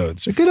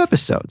episodes. They're good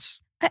episodes.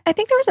 I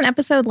think there was an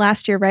episode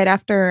last year right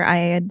after I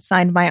had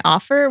signed my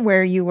offer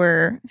where you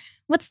were,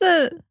 what's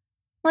the,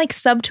 like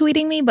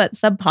subtweeting me, but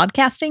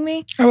sub-podcasting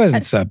me? I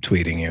wasn't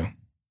subtweeting you.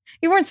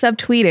 You weren't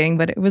subtweeting,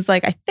 but it was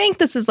like, I think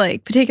this is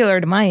like particular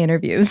to my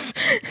interviews.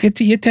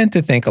 You tend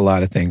to think a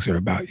lot of things are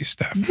about you,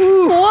 Steph.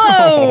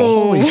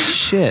 Whoa. Holy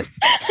shit.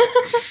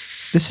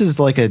 This is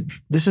like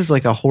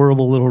a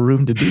horrible little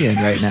room to be in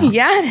right now.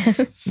 Yeah, it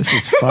is. This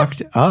is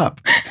fucked up.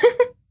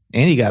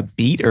 Andy got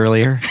beat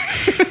earlier.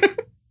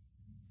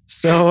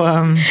 So,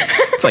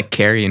 It's like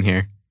Carrie in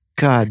here.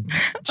 God,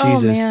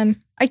 Jesus. Oh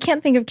man. I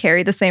can't think of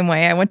Carrie the same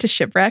way. I went to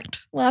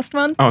Shipwrecked last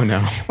month Oh no.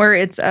 where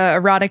it's a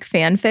erotic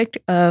fanfic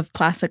of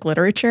classic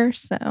literature.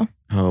 So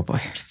Oh boy.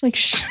 just like,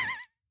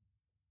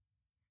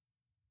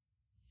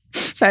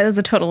 sorry, that was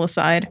a total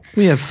aside.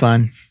 We have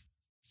fun.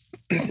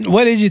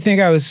 What did you think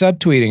I was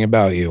subtweeting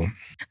about you?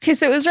 Okay,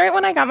 so it was right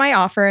when I got my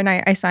offer and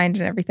I signed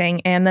and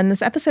everything. And then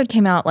this episode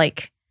came out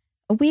like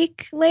a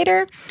week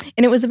later.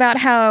 And it was about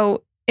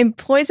how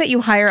employees that you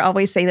hire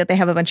always say that they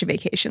have a bunch of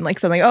vacation. Like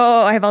something,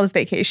 oh, I have all this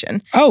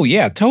vacation. Oh,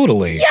 yeah,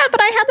 totally. Yeah,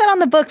 but I had that on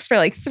the books for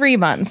like 3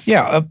 months.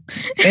 Yeah.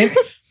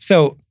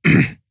 So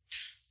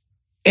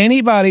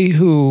anybody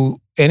who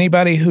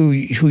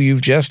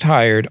you've just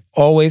hired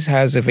always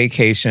has a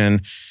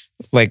vacation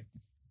like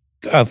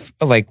of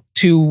like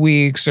 2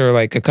 weeks or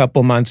like a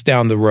couple months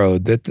down the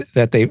road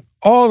that they've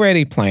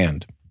already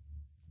planned.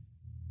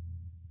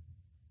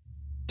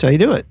 That's how you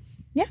do it.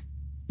 Yeah.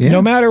 Yeah.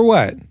 No matter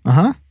what.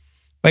 Uh-huh.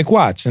 Like,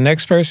 watch, the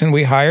next person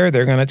we hire,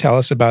 they're going to tell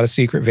us about a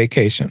secret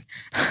vacation.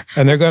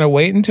 And they're going to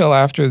wait until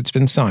after it's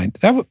been signed.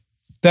 That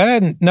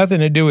had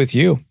nothing to do with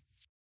you.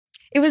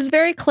 It was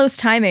very close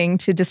timing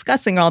to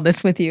discussing all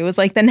this with you. It was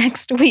like the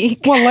next week.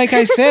 Well, like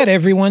I said,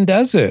 everyone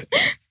does it.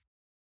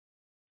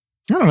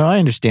 I don't know. I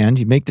understand.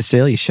 You make the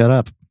sale, you shut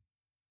up.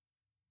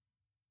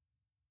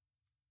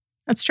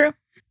 That's true.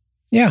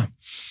 Yeah.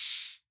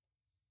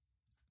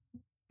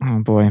 Oh,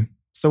 boy.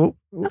 So,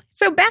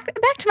 So back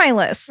to my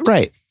list.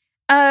 right.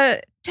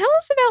 Tell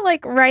us about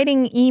like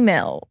writing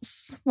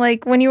emails.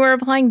 Like when you were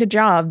applying to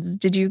jobs,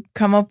 did you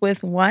come up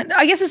with one?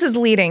 I guess this is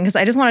leading because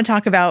I just want to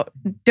talk about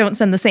don't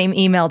send the same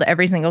email to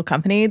every single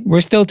company.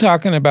 We're still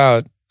talking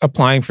about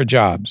applying for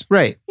jobs.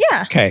 Right.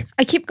 Yeah. Okay,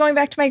 I keep going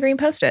back to my green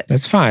Post-it.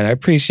 that's fine. I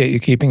appreciate you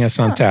keeping us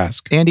on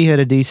task. Andy had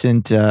a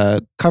decent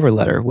cover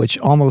letter, which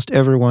almost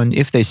everyone,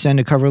 if they send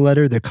a cover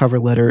letter, their cover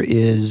letter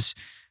is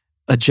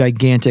a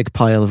gigantic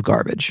pile of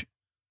garbage.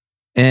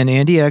 And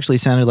Andy actually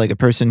sounded like a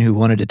person who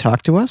wanted to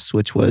talk to us,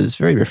 which was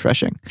very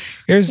refreshing.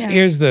 Here's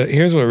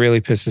what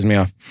really pisses me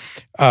off.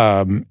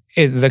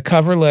 The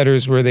cover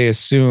letters where they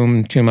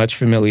assume too much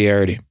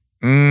familiarity.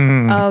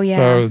 Oh yeah.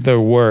 They're the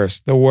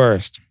worst. The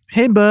worst.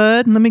 Hey,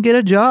 bud, let me get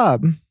a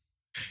job.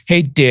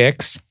 Hey,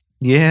 dicks.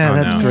 Yeah, Oh,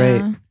 that's no. great.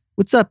 Yeah.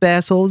 What's up,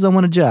 assholes? I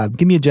want a job.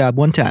 Give me a job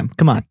one time.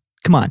 Come on.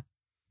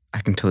 I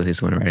can totally see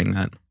someone writing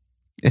that.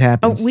 It Oh,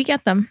 happens. we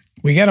get them.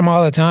 We get them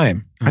all the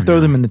time. I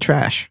throw them in the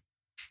trash.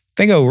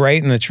 They go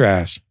right in the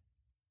trash.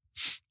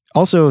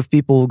 Also, if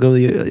people go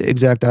the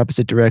exact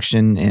opposite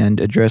direction and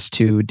address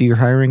to Dear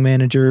Hiring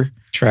Manager,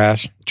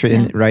 Trash.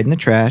 right in the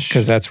trash,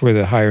 Because that's where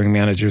the hiring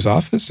manager's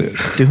office is.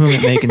 to whom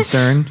it may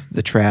concern,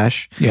 the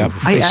trash. Yeah.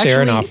 I They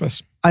share an actually-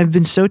 office. I've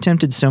been so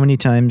tempted so many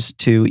times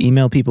to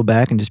email people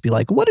back and just be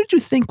like, what did you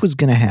think was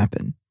going to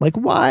happen? Like,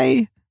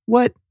 why?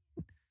 What?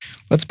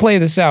 Let's play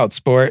this out,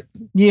 sport.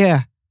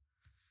 Yeah.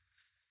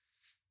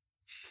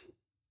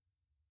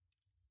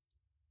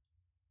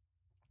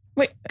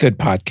 Good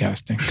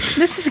podcasting.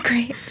 This is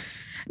great.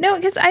 No,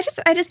 because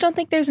I just don't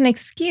think there's an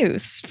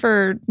excuse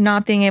for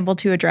not being able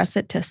to address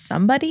it to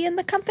somebody in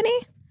the company.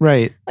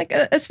 Right. Like,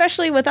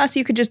 especially with us,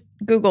 you could just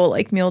Google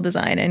like mule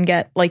design and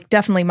get like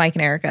definitely Mike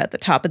and Erica at the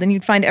top, but then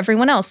you'd find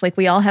everyone else. Like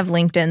we all have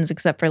LinkedIn's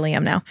except for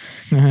Liam now.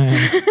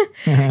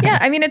 Yeah,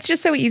 I mean, it's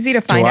just so easy to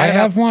Do find out. I about-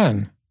 have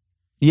one?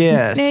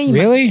 Yes. Yeah, you-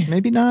 Really?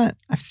 Maybe not.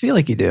 I feel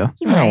like you do.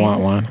 You I don't might.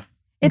 want one.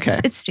 It's Okay.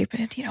 it's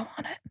stupid. You don't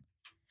want it.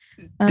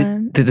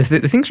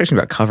 The thing striking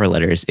about cover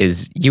letters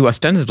is you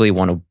ostensibly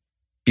want to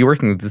be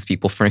working with these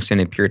people for an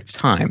extended period of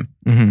time.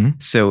 Mm-hmm.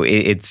 So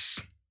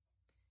it's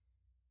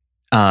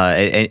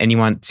and you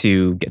want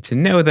to get to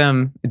know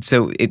them.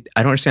 So I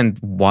don't understand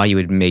why you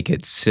would make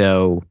it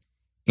so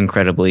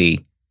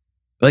incredibly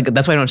like.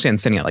 That's why I don't understand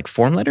sending out like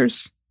form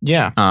letters.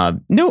 Yeah.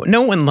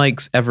 No one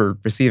likes ever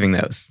receiving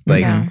those.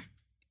 Like,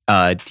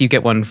 No. do you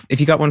get one? If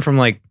you got one from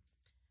like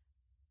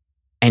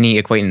any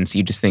acquaintance,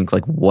 you just think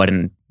like, what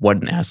an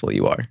asshole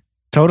you are.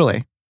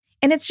 Totally.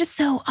 And it's just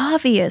so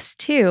obvious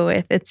too.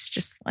 If it's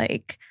just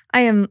like,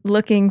 I am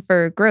looking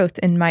for growth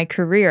in my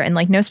career and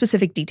like no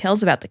specific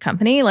details about the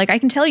company. Like I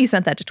can tell you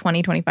sent that to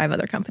 20, 25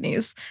 other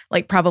companies,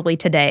 like probably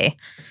today.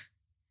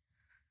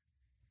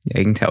 Yeah,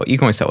 you can tell. You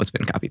can always tell what's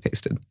been copy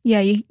pasted. Yeah,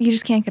 you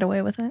just can't get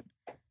away with it.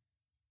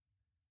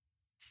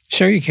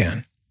 Sure you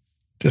can.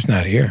 Just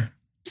not here.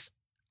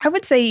 I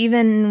would say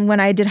even when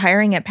I did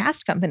hiring at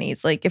past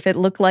companies, like if it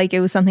looked like it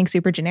was something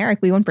super generic,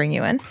 we wouldn't bring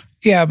you in.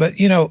 Yeah, but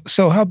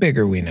so how big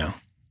are we now?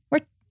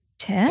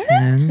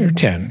 10? We're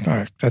 10. All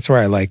right, that's where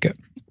I like it.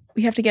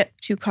 We have to get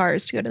 2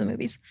 cars to go to the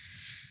movies.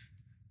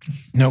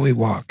 No, we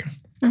walk.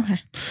 Okay.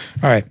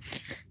 All right.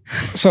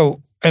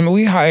 So, and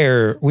we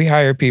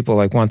hire people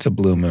like once a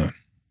blue moon.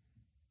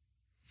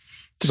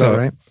 So,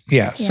 right.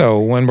 Yeah. So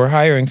when we're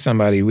hiring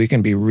somebody, we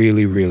can be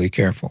really, really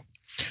careful,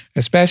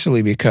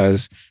 especially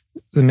because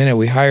the minute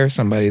we hire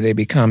somebody, they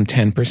become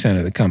 10%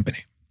 of the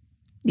company.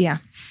 Yeah.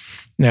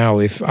 Now,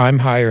 if I'm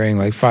hiring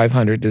like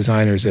 500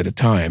 designers at a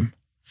time,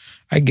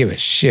 I give a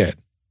shit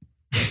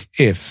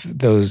if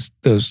those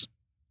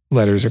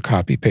letters are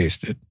copy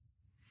pasted.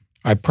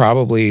 I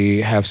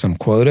probably have some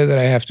quota that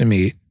I have to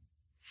meet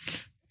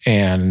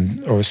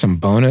or some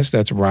bonus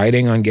that's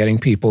riding on getting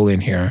people in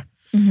here.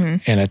 Mm-hmm.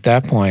 And at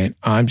that point,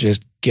 I'm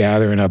just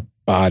gathering up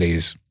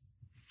bodies.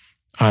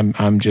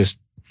 I'm just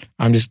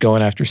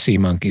going after sea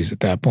monkeys at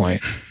that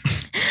point.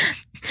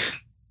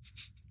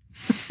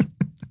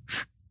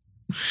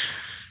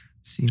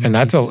 And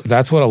that's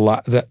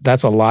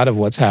a lot of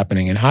what's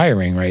happening in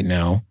hiring right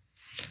now.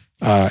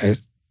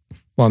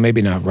 Well,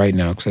 maybe not right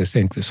now because I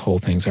think this whole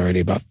thing's already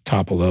about to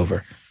topple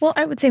over. Well,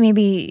 I would say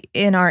maybe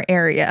in our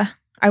area,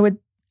 I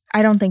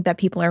don't think that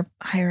people are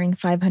hiring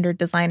 500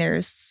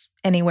 designers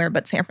anywhere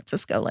but San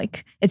Francisco.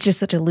 Like it's just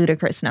such a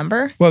ludicrous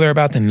number. Well, they're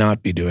about to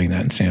not be doing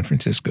that in San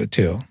Francisco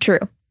too. True.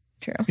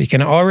 You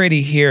can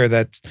already hear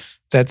that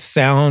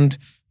sound,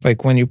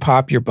 like when you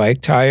pop your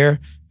bike tire,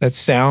 that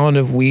sound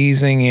of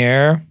wheezing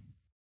air.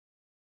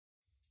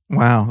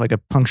 Wow, like a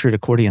punctured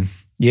accordion.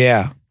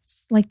 Yeah.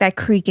 It's like that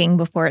creaking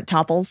before it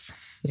topples.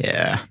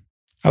 Yeah.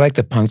 I like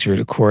the punctured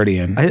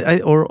accordion.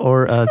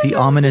 Or the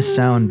ominous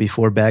sound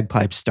before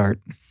bagpipes start.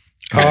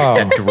 Oh.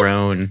 A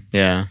drone.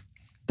 Yeah.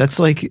 That's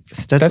like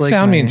that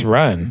sound my- means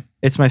run.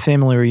 It's my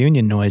family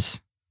reunion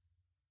noise.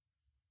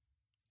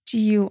 Do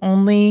you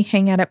only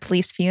hang out at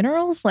police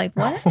funerals? Like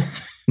what?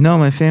 No,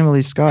 my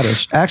family's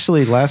Scottish.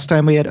 Actually, last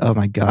time we had, oh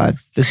my God,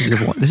 this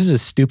is a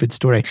stupid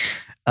story.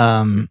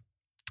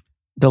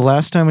 The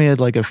last time we had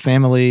like a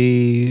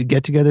family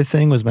get together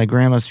thing was my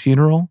grandma's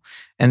funeral.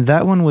 And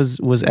that one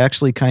was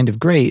actually kind of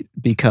great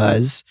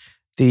because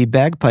the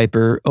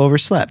bagpiper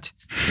overslept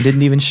and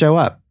didn't even show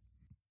up.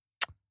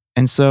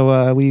 And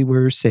so we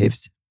were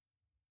saved.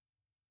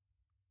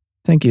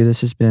 Thank you.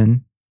 This has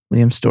been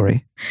Liam's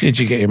story. Did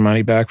you get your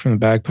money back from the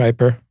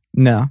bagpiper?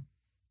 No.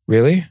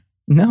 Really?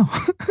 No.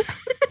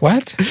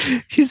 What?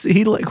 He's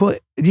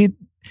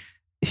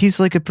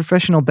like a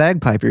professional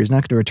bagpiper. He's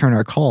not going to return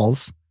our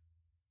calls.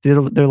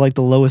 They're like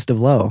the lowest of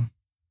low.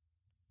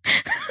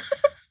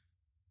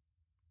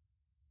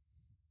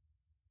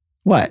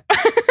 What?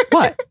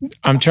 What?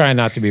 I'm trying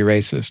not to be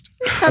racist.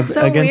 That's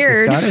so Against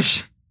weird. the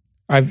Scottish?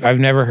 I've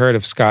never heard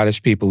of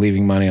Scottish people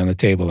leaving money on the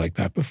table like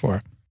that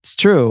before. It's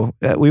true.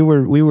 We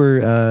were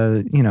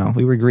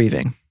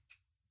grieving.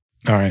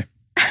 All right.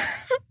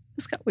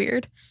 This got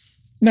weird.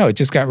 No, it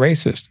just got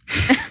racist.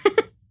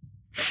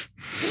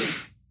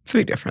 It's a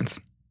big difference.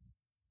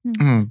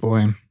 Oh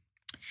boy.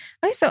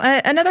 Okay, so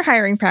another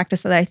hiring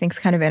practice that I think is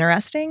kind of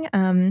interesting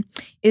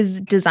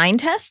is design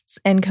tests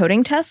and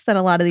coding tests that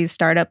a lot of these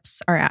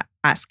startups are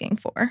asking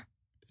for.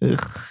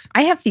 Ugh.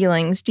 I have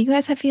feelings. Do you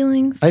guys have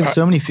feelings? I have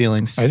so many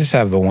feelings. I just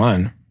have the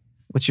one.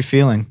 What's your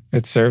feeling?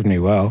 It served me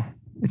well.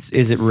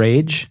 Is it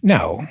rage?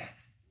 No.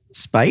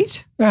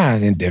 Spite?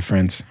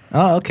 Indifference.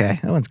 Oh, okay.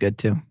 That one's good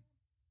too.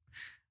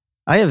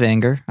 I have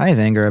anger.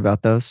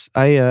 About those.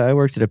 I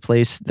worked at a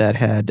place that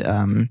had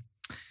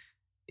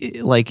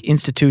like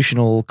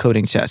institutional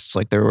coding tests.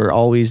 Like there were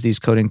always these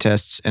coding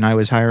tests, and I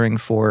was hiring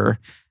for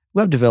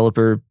web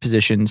developer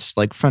positions,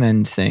 like front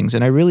end things.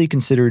 And I really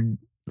considered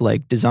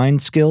like design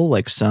skill,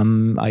 like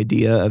some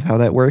idea of how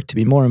that worked, to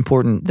be more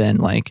important than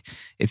like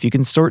if you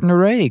can sort an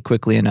array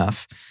quickly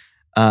enough.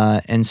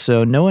 And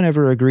so no one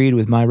ever agreed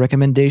with my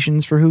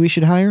recommendations for who we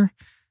should hire.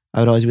 I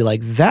would always be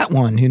like, that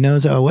one who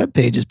knows how a web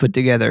page is put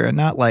together, and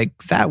not like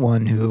that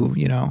one who,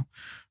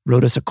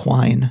 wrote us a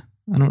Quine.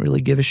 I don't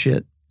really give a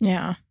shit.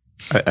 Yeah.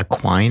 A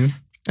Quine?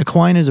 A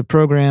Quine is a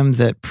program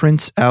that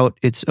prints out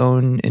its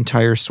own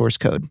entire source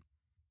code.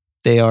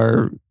 They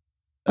are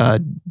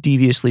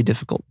deviously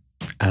difficult.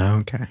 Oh,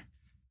 okay.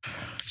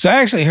 So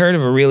I actually heard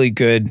of a really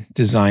good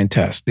design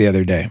test the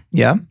other day,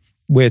 Yeah?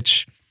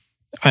 which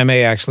I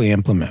may actually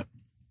implement.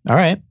 All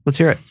right. Let's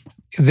hear it.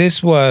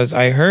 This was,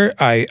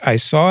 I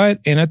saw it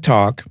in a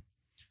talk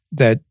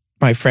that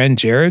my friend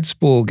Jared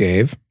Spool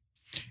gave,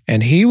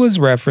 and he was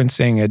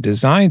referencing a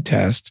design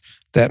test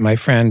that my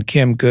friend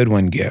Kim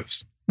Goodwin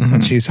gives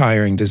when she's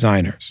hiring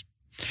designers.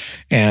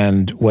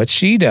 And what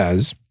she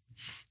does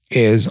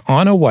is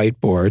on a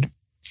whiteboard,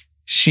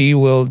 she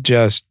will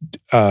just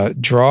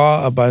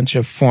draw a bunch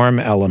of form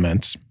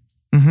elements,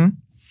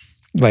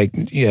 like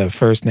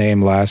first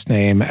name, last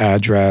name,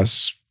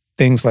 address,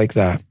 things like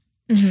that.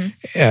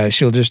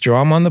 She'll just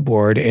draw them on the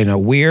board in a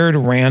weird,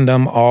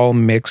 random, all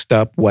mixed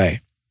up way.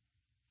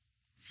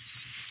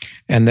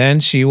 And then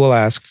she will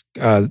ask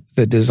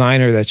the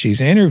designer that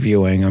she's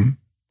interviewing them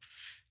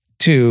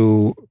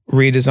to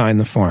redesign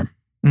the form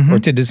or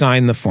to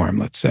design the form,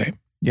 let's say.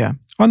 Yeah.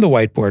 On the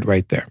whiteboard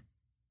right there.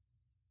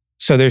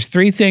 So there's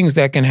three things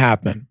that can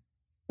happen.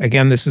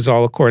 Again, this is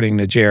all according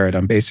to Jared.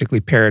 I'm basically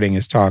parroting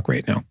his talk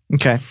right now.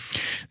 Okay.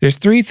 There's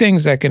three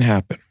things that can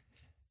happen.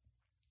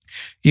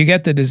 You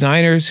get the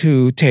designers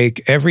who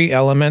take every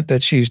element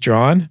that she's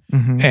drawn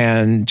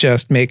and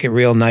just make it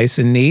real nice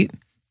and neat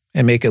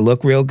and make it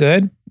look real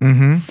good.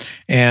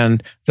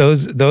 And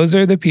those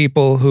are the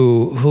people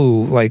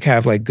who like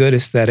have like good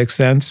aesthetic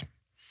sense,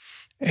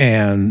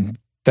 and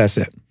that's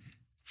it.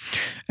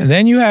 And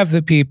then you have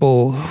the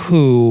people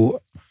who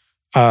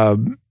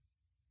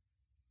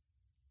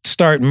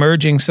start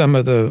merging some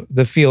of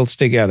the fields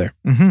together.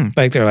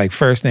 Like they're like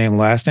first name,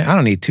 last name. I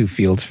don't need two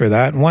fields for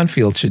that. One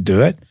field should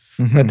do it.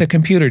 Let the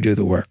computer do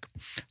the work.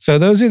 So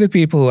those are the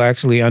people who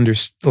actually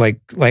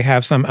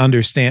have some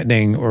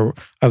understanding or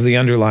of the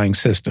underlying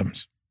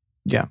systems.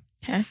 Yeah.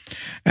 Okay.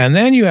 And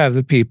then you have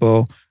the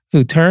people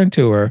who turn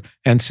to her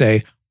and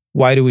say,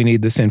 "Why do we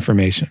need this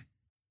information?"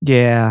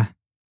 Yeah.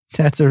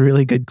 That's a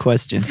really good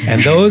question.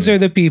 And those are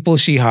the people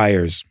she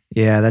hires.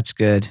 Yeah, that's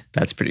good.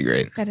 That's pretty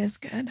great. That is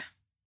good.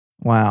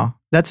 Wow.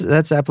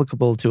 That's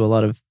applicable to a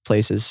lot of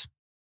places.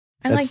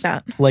 I like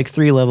that. Like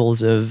three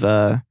levels of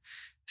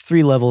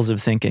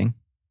thinking.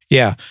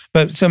 Yeah,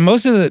 but so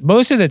most of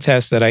the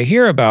tests that I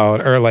hear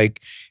about are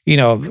like,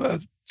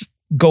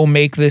 go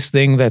make this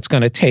thing that's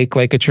going to take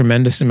like a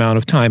tremendous amount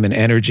of time and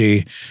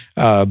energy,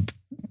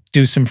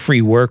 do some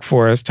free work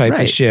for us type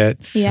of shit.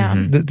 Yeah.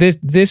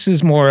 This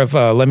is more of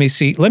a let me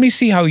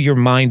see how your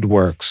mind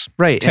works.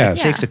 Right.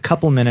 Test. It takes a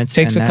couple minutes.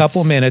 Takes a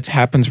couple minutes,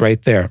 happens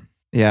right there.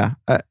 Yeah.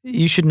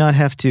 You should not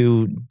have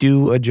to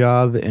do a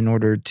job in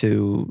order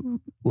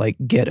to like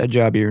get a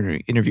job you're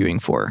interviewing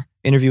for.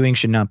 Interviewing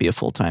should not be a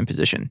full-time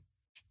position.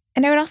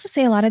 And I would also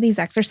say a lot of these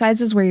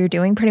exercises where you're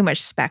doing pretty much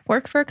spec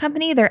work for a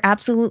company, they're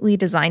absolutely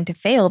designed to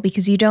fail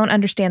because you don't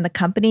understand the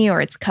company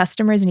or its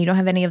customers and you don't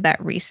have any of that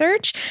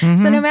research.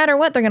 So no matter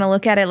what, they're going to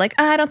look at it like,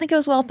 I don't think it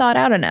was well thought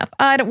out enough.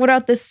 What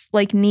about this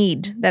like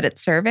need that it's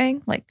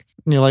serving? Like,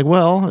 And you're like,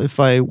 well, if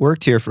I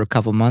worked here for a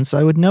couple months,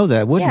 I would know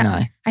that, wouldn't Yeah.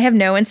 I? I have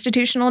no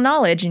institutional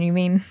knowledge. And you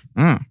mean,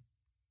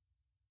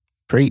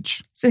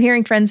 Preach. so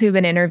hearing friends who've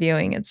been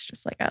interviewing, it's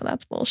just like, oh,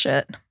 that's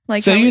bullshit.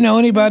 Like, So no, you it's know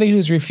just- anybody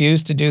who's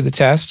refused to do the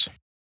test?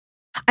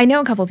 I know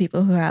a couple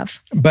people who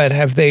have. But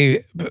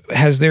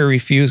has their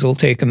refusal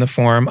taken the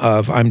form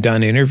of I'm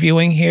done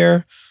interviewing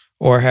here?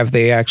 Or have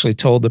they actually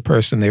told the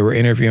person they were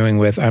interviewing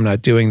with, I'm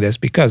not doing this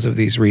because of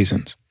these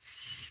reasons,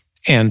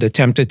 and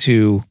attempted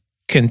to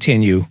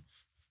continue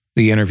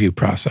the interview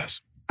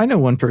process? I know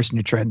one person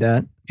who tried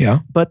that. Yeah.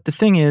 But the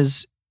thing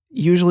is,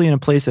 usually in a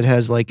place that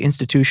has like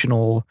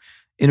institutional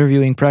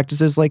interviewing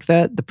practices like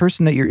that, the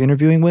person that you're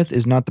interviewing with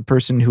is not the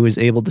person who is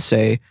able to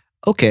say,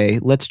 okay,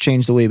 let's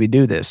change the way we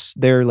do this.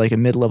 They're like a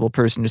mid-level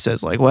person who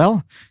says like,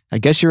 well, I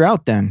guess you're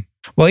out then.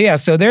 Well, yeah.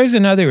 So there's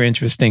another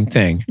interesting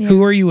thing. Yeah.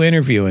 Who are you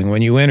interviewing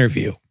when you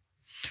interview?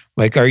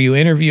 Like, are you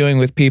interviewing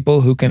with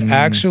people who can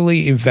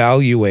actually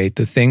evaluate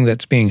the thing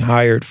that's being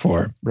hired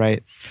for?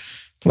 Right.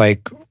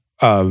 Like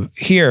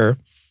here,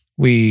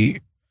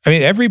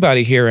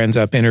 everybody here ends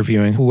up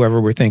interviewing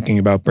whoever we're thinking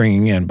about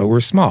bringing in, but we're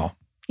small.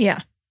 Yeah.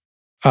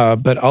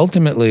 But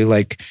ultimately,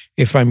 like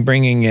if I'm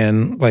bringing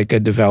in like a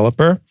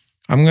developer,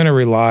 I'm going to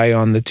rely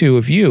on the two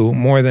of you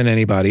more than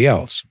anybody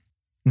else.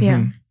 Yeah.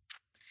 Mhm.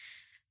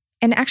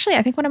 And actually,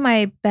 I think one of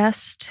my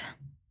best,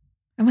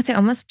 I would say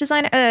almost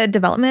design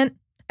development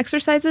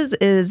exercises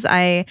is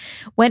I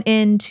went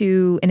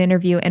into an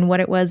interview, and what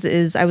it was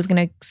is I was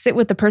going to sit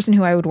with the person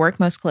who I would work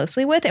most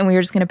closely with, and we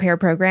were just going to pair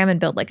program and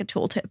build like a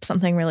tooltip,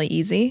 something really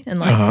easy in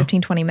like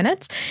 15, 20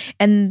 minutes.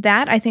 And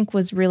that I think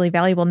was really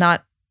valuable,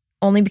 not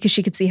only because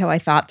she could see how I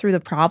thought through the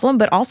problem,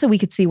 but also we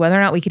could see whether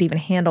or not we could even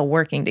handle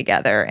working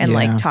together and Yeah.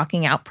 like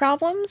talking out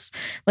problems.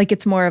 Like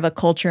it's more of a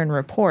culture and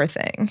rapport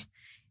thing.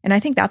 And I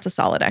think that's a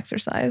solid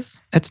exercise.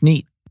 That's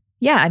neat.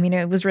 Yeah, I mean,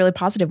 it was really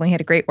positive. We had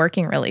a great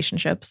working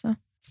relationship. So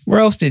Where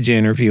else did you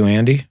interview,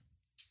 Andy?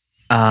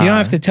 You don't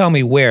have to tell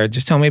me where.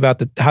 Just tell me about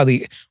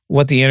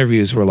what the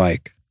interviews were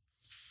like.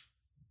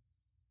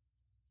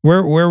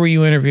 Where were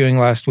you interviewing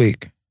last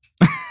week?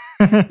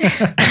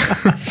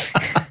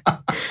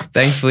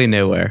 Thankfully,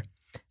 nowhere.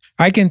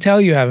 I can tell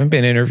you haven't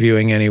been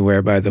interviewing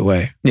anywhere, by the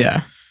way,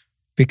 Yeah.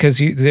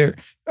 because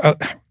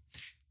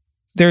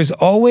there's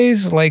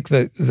always like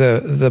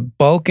the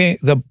bulking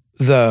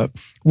the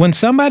when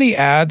somebody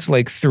adds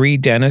like 3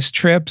 dentist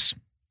trips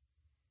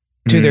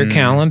to their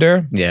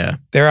calendar, Yeah.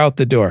 they're out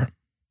the door.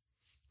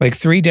 Like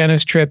 3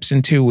 dentist trips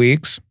in 2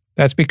 weeks.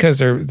 That's because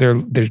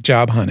they're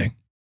job hunting.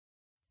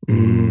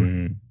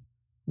 Mm.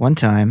 One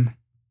time,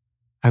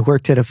 I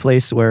worked at a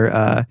place where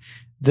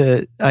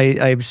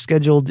I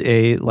scheduled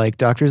a like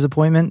doctor's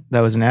appointment.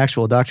 That was an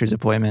actual doctor's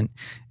appointment,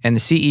 and the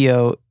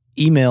CEO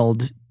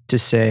emailed to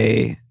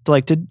say,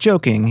 like, to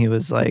joking, he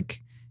was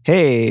like,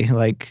 "Hey,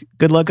 like,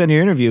 good luck on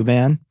your interview,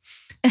 man."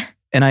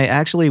 And I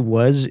actually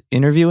was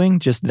interviewing,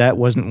 just that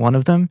wasn't one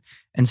of them.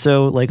 And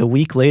so, like a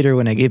week later,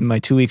 when I gave him my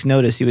 2 weeks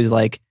notice, he was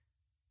like,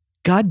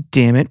 "God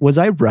damn it, was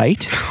I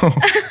right?"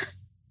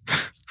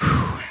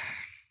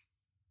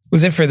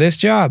 Was it for this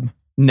job?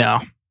 No.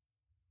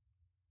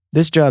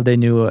 This job, they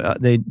knew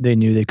they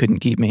knew they couldn't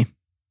keep me.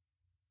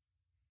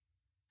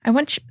 I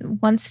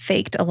once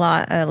faked a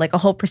lot, like a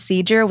whole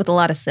procedure with a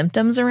lot of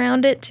symptoms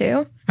around it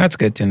too. That's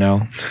good to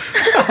know.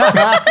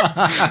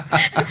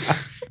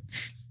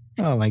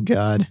 Oh my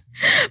God.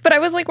 But I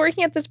was like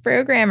working at this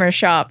programmer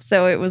shop.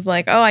 So it was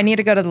like, oh, I need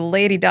to go to the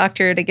lady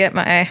doctor to get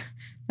my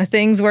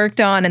things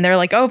worked on. And they're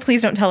like, oh,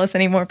 please don't tell us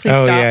anymore. Please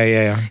Oh stop.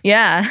 yeah.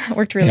 Yeah, it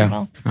worked really Yeah.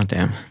 well. Oh,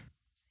 damn.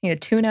 Need a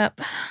tune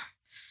up.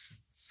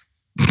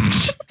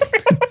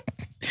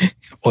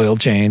 Oil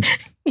change,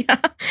 Yeah.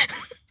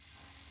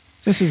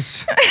 This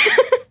is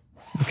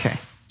okay.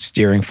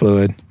 steering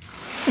fluid.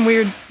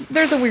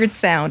 There's a weird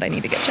sound I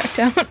need to get checked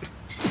out.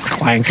 It's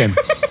clanking.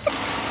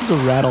 This is a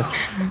rattle.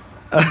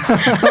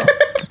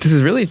 This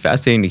is really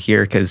fascinating to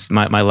hear because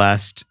my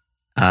last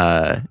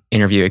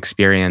interview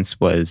experience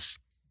was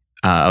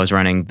I was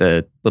running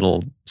the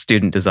little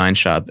student design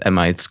shop at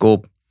my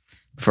school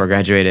before I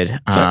graduated.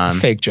 It's a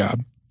fake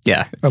job.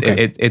 Yeah,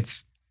 Okay.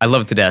 it's I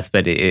love it to death,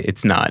 but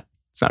it's not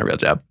a real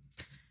job.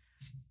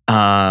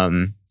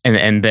 And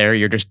there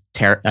you're just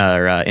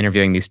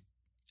interviewing these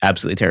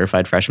absolutely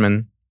terrified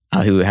freshmen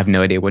who have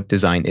no idea what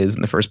design is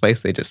in the first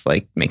place. They just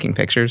like making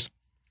pictures,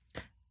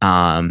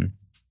 and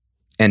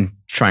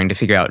trying to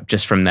figure out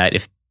just from that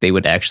if they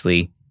would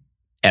actually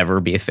ever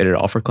be a fit at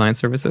all for client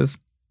services.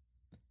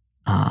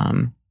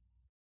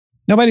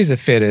 Nobody's a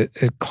fit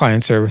at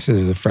client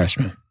services as a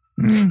freshman.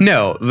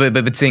 No,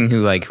 but seeing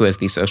who has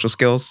these social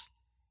skills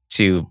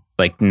to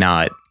like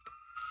not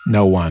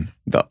No one.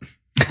 the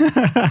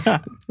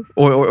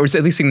or at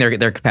least seeing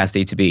their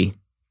capacity to be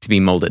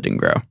molded and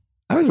grow.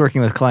 I was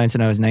working with clients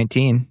when I was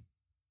 19.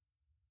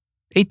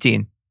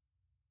 18.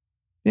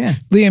 Yeah,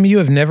 Liam, you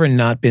have never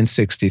not been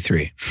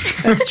 63.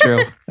 that's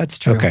true. That's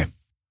true. Okay.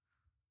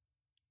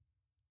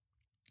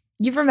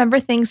 You remember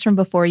things from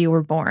before you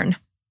were born.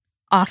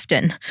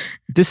 Often.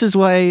 This is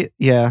why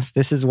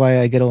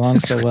I get along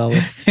so well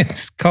with.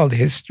 It's called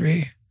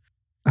history.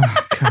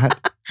 Oh God.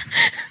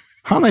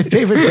 All my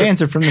favorite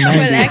bands are from the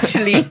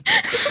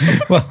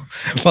 90s.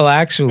 Well,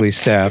 actually,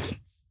 Steph.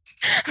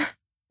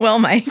 well,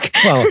 Mike.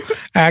 Well,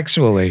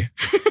 actually.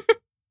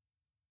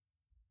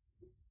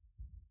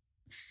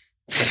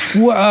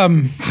 All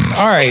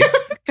right.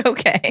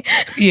 Okay.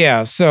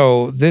 Yeah,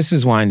 so this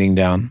is winding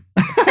down.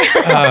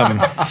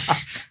 I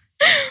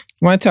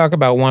want to talk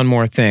about one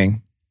more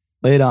thing.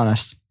 Lay it on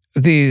us.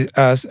 These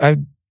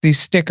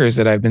stickers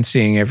that I've been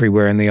seeing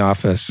everywhere in the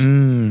office.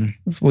 Mm.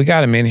 We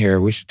got them in here.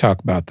 We should talk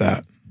about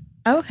that.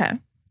 Okay.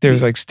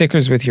 There's like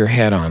stickers with your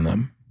head on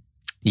them.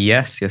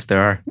 Yes,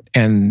 there are.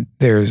 And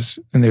there's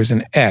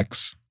an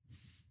X.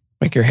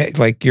 Like your head,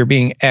 like you're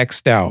being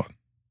X'd out.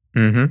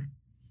 Mm-hmm.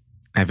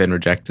 I've been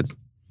rejected.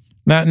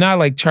 Not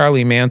like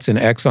Charlie Manson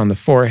X on the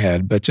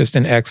forehead, but just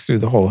an X through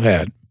the whole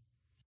head.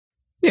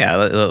 Yeah,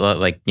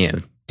 like,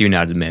 do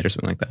not admit or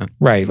something like that.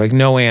 Right, like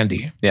no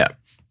Andy. Yeah.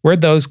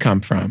 Where'd those come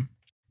from?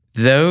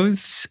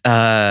 Those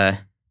are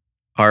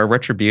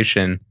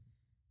retribution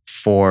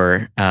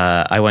for,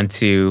 I went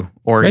to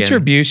Oregon.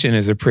 Retribution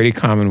is a pretty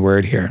common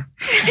word here.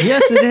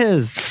 Yes, it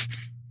is.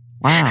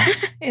 Wow.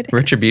 It is.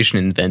 Retribution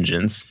and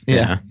vengeance.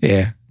 Yeah.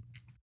 Yeah.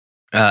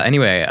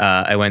 Anyway,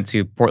 I went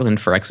to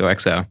Portland for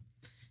XOXO.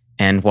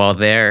 And while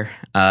there,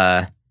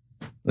 Liam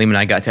and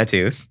I got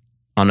tattoos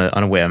on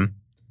a whim.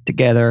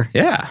 Together.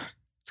 Yeah.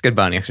 It's good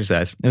bonding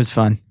exercise. It was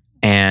fun.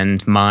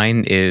 And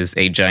mine is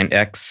a giant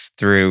X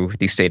through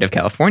the state of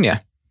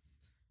California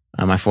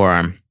on my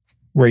forearm.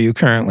 Where you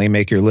currently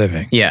make your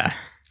living. Yeah.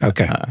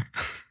 Okay.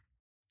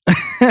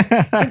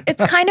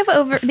 It's kind of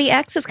over. The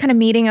X is kind of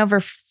meeting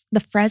over the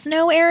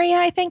Fresno area,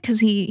 I think, because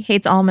he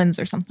hates almonds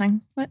or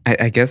something. What?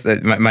 I guess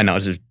that my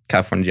knowledge of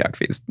California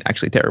geography is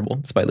actually terrible,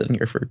 despite living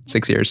here for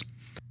 6 years.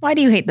 Why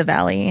do you hate the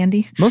valley,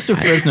 Andy? Most of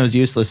Fresno's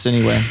useless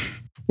anyway.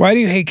 Why do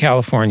you hate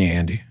California,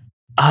 Andy?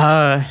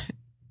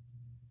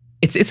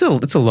 It's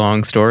a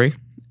long story.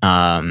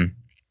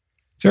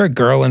 Is there a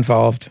girl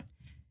involved?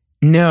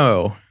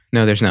 No,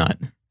 there's not.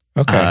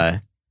 Okay.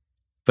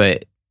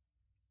 But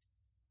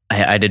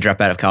I did drop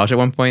out of college at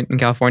one point in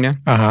California.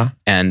 Uh-huh.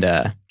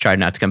 And tried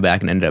not to come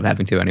back and ended up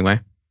having to anyway.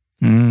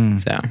 Mm.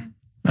 So.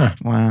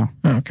 Wow.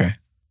 Okay.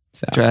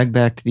 So Dragged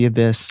back to the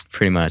abyss.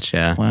 pretty much,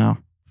 yeah. Wow.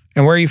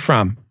 And where are you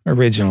from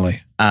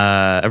originally?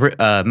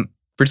 Originally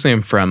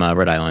I'm from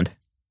Rhode Island.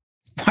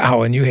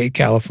 Wow, and you hate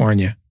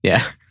California.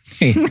 Yeah.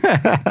 Runs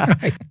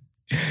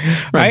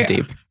I,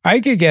 deep. I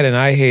could get an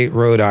I hate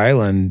Rhode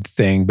Island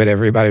thing, but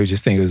everybody would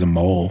just think it was a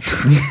mole.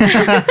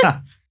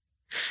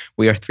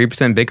 We are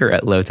 3% bigger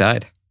at low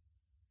tide.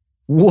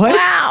 What?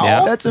 Wow.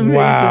 Yeah. That's amazing.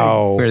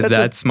 Wow. We're That's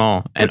that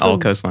small and that's all a-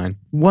 coastline.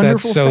 Wonderful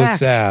That's so fact.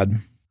 sad.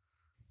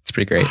 It's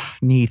pretty great.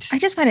 Neat. I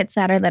just find it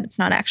sadder that it's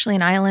not actually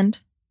an island.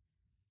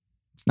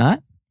 It's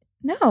not?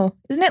 No.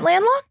 Isn't it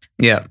landlocked?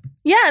 Yeah.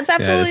 Yeah, it's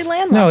absolutely is.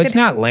 landlocked. No, it's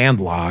not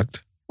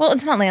landlocked. Well,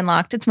 it's not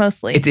landlocked. It's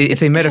mostly. It's a it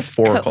has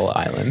metaphorical coast.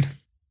 island.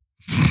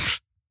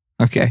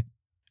 Okay.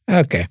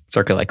 Okay.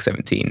 Circa like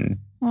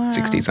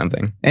 1760 Wow.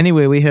 something.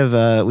 Anyway, we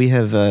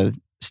have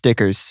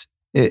stickers.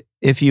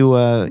 If you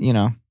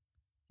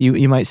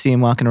you might see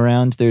him walking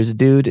around. There's a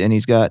dude and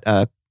he's got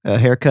a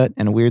haircut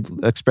and a weird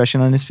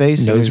expression on his face.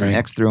 And Nose there's an ring.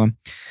 X through him.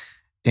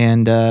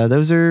 And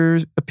those are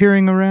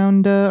appearing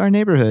around our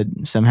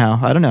neighborhood somehow.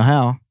 I don't know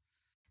how.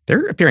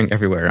 They're appearing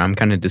everywhere. I'm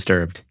kind of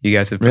disturbed. You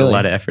guys have put Really? a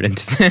lot of effort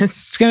into It's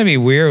this. going to be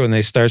weird when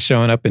they start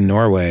showing up in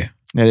Norway.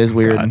 That is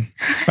weird. God.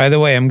 By the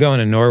way, I'm going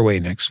to Norway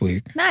next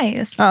week.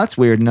 Nice. Oh, that's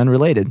weird and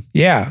unrelated.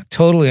 Yeah,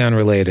 totally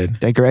unrelated.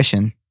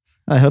 Digression.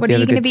 I hope What you are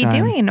you have a going to good be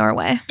time. doing in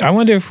Norway? I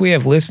wonder if we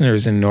have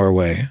listeners in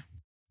Norway.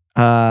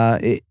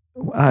 I'm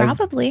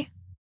Probably.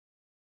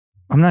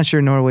 not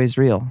sure Norway's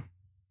real.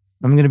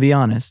 I'm going to be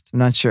honest. I'm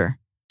not sure.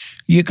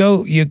 You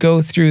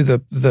go through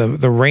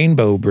the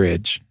Rainbow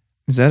Bridge.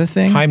 Is that a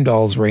thing?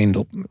 Heimdall's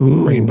Rainbow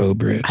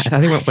Bridge. I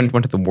thought they went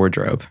to the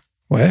wardrobe.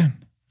 What?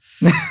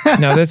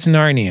 No, that's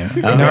Narnia.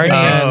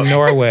 Narnia and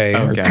Norway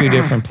Okay. are two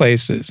different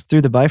places.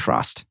 Through the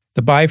Bifrost.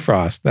 The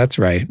Bifrost, that's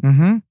right.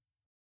 Mm-hmm.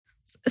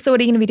 So,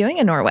 what are you going to be doing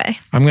in Norway?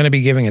 I'm going to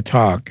be giving a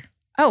talk.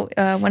 Oh,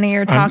 one of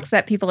your talks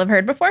that people have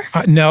heard before?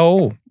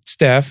 No,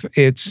 Steph,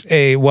 it's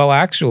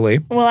actually,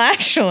 Well,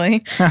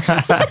 actually.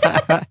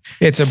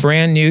 it's a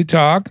brand new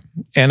talk,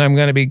 and I'm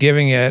going to be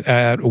giving it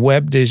at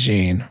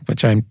Webdagene,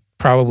 which I'm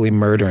probably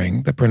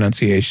murdering the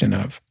pronunciation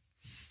of.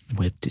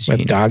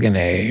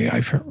 Webdagene.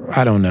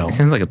 I don't know. It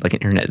sounds like an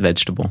internet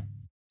vegetable.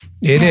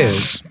 It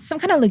is. Some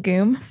kind of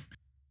legume.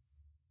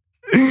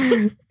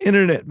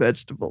 Internet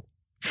vegetable.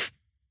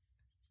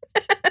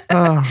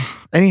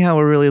 Anyhow,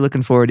 we're really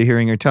looking forward to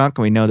hearing your talk,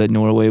 and we know that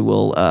Norway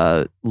will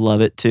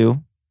love it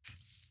too.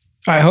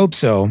 I hope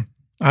so.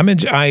 I'm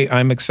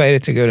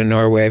excited to go to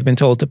Norway. I've been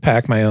told to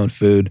pack my own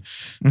food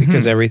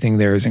because everything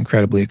there is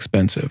incredibly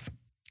expensive.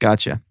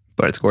 Gotcha.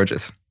 But it's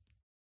gorgeous.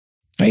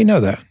 How you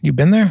know that? You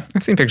been there?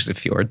 I've seen pictures of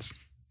fjords.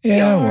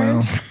 Yeah, well.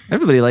 Yours.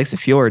 Everybody likes a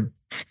fjord,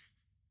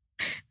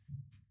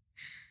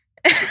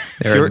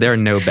 There are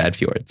no bad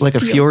fjords. like a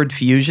fjord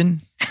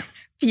fusion.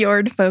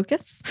 Fjord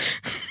focus.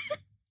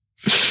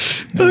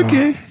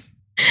 Okay.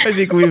 I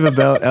think we've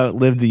about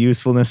outlived the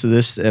usefulness of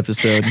this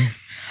episode.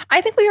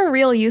 I think we were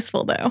real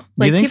useful though.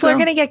 Like think people are so?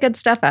 going to get good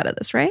stuff out of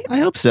this, right? I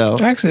hope so.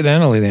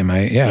 Accidentally, they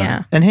might.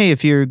 Yeah. And hey,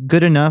 if you're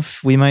good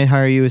enough, we might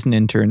hire you as an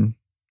intern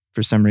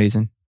for some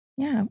reason.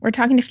 Yeah. We're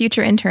talking to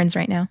future interns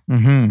right now.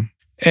 Mm-hmm.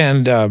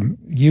 And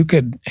you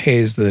could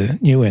haze the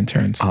new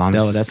interns. Oh, I'm,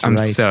 that's I'm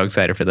right. so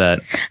excited for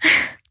that.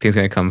 Things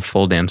going to come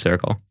full damn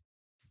circle.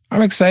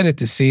 I'm excited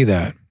to see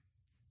that.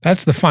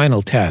 That's the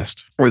final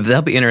test. Or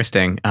that'll be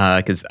interesting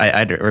because I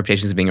had a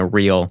reputation as being a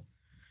real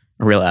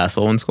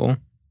asshole in school.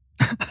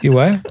 You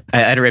what? I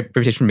had a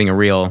reputation for being a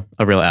real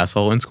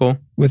asshole in school.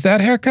 With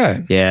that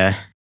haircut? Yeah.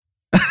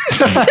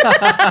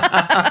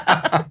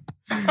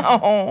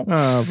 Oh.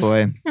 Oh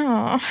boy. Oh.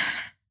 All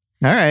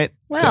right.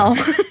 Well.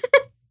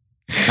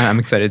 I'm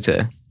excited for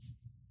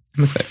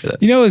this.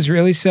 You know what was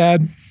really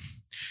sad?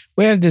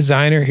 We had a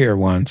designer here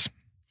once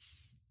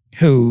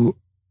who,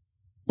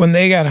 when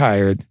they got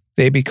hired,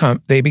 they became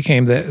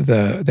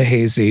the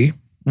hazy.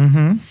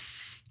 Mm-hmm.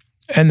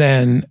 And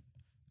then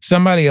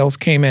somebody else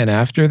came in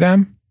after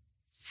them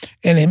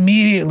and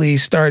immediately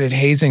started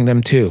hazing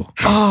them too.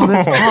 Oh,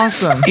 that's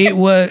awesome. It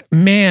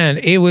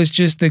was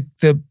just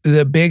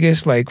the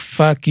biggest like,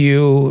 fuck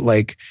you,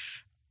 like,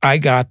 I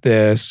got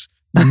this.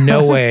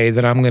 No way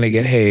that I'm going to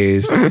get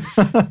hazed.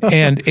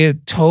 And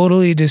it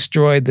totally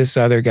destroyed this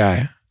other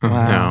guy. Oh,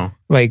 Wow. no.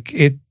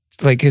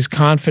 Like his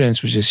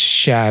confidence was just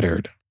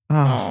shattered. Oh,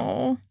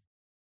 Oh.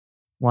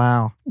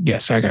 wow.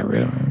 Yes, I got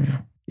rid of him. Yeah.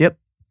 Yep.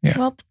 Yeah.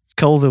 Well,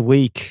 Cull the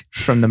weak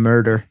from the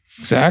murder.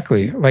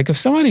 Exactly. Like if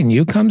somebody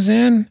new comes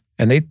in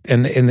and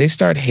they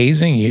start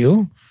hazing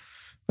you,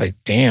 like,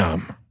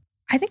 damn.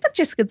 I think that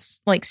just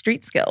gets like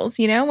street skills.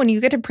 You know, when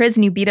you get to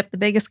prison, you beat up the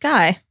biggest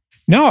guy.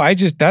 No,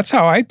 that's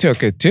how I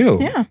took it too.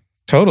 Yeah.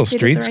 Total They did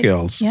street the right-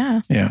 skills.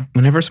 Yeah. Yeah.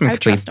 Whenever I someone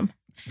would trust him.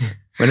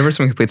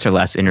 completes their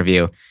last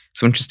interview,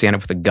 someone should stand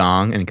up with a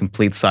gong and in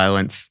complete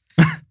silence,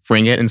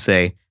 ring it and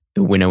say,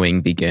 "The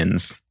winnowing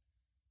begins."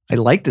 I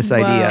like this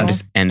idea. Whoa. And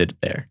just end it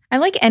there. I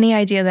like any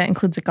idea that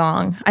includes a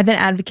gong. I've been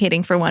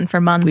advocating for one for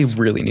months. We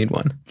really need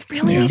one. We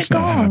really need a it's not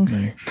gong.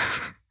 happening.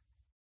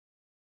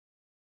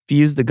 If you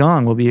use the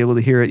gong, we'll be able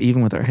to hear it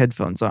even with our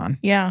headphones on.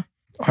 Yeah.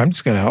 I'm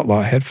just going to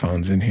outlaw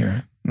headphones in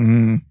here.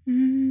 Mm.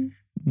 Mm,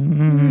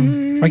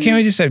 Mm. Why can't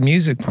we just have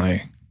music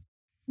playing?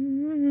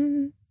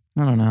 mm.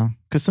 I don't know.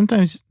 Because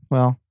sometimes,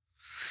 well,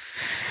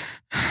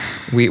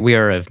 We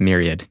are of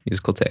myriad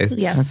musical tastes.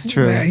 Yes. that's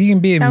true. Yeah, you can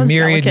be a That was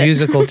myriad delicate.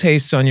 musical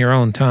tastes on your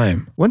own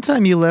time, One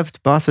time you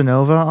left Bossa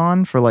Nova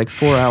on for like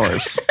 4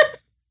 hours.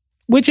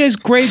 which is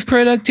great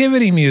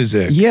productivity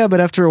music. Yeah, but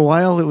after a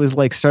while, it was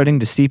like starting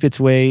to seep its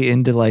way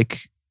into like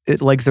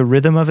the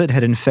rhythm of it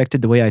had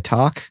infected the way I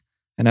talk.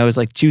 And I was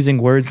like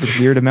choosing words with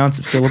weird amounts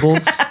of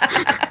syllables.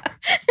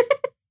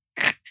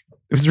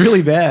 It was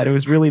really bad. It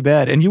was really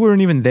bad. And you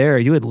weren't even there.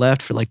 You had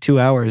left for like 2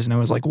 hours. And I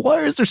was like,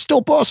 why is there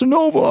still Bossa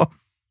Nova?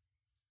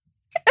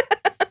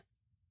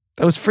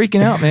 I was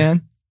freaking out,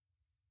 man.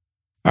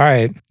 All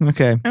right.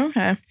 Okay.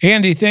 Okay.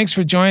 Andy, thanks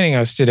for joining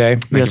us today.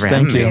 Yes, for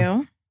thank having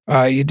you.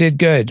 You. You did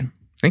good.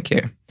 Thank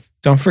you.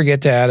 Don't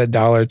forget to add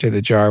 $1 to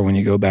the jar when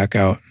you go back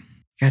out.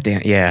 God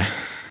damn. Yeah.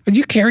 Would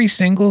you carry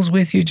singles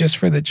with you just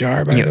for the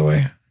jar, by Yeah. the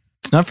way?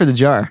 It's not for the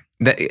jar.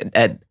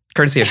 At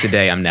courtesy of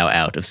today, I'm now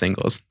out of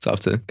singles. So I'll have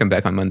to come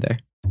back on Monday.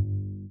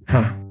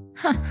 Huh.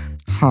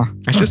 Huh.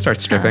 I should start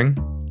stripping.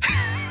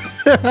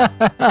 Little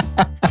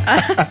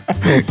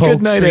Polk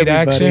Good night, Street everybody.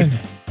 action.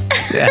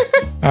 Yeah.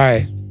 All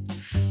right.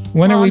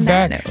 When are On we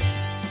that back?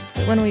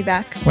 note. When are we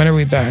back? When are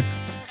we back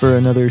For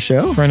another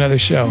show? for another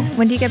show?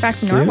 When do you get back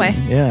from Soon. Norway?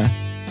 Yeah.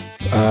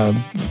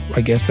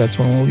 I guess that's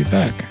when we'll be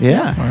back.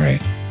 Yeah. All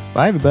right.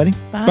 Bye, everybody.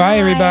 Bye,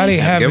 everybody.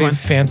 Have a Have good a one.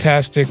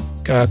 fantastic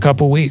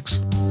couple weeks.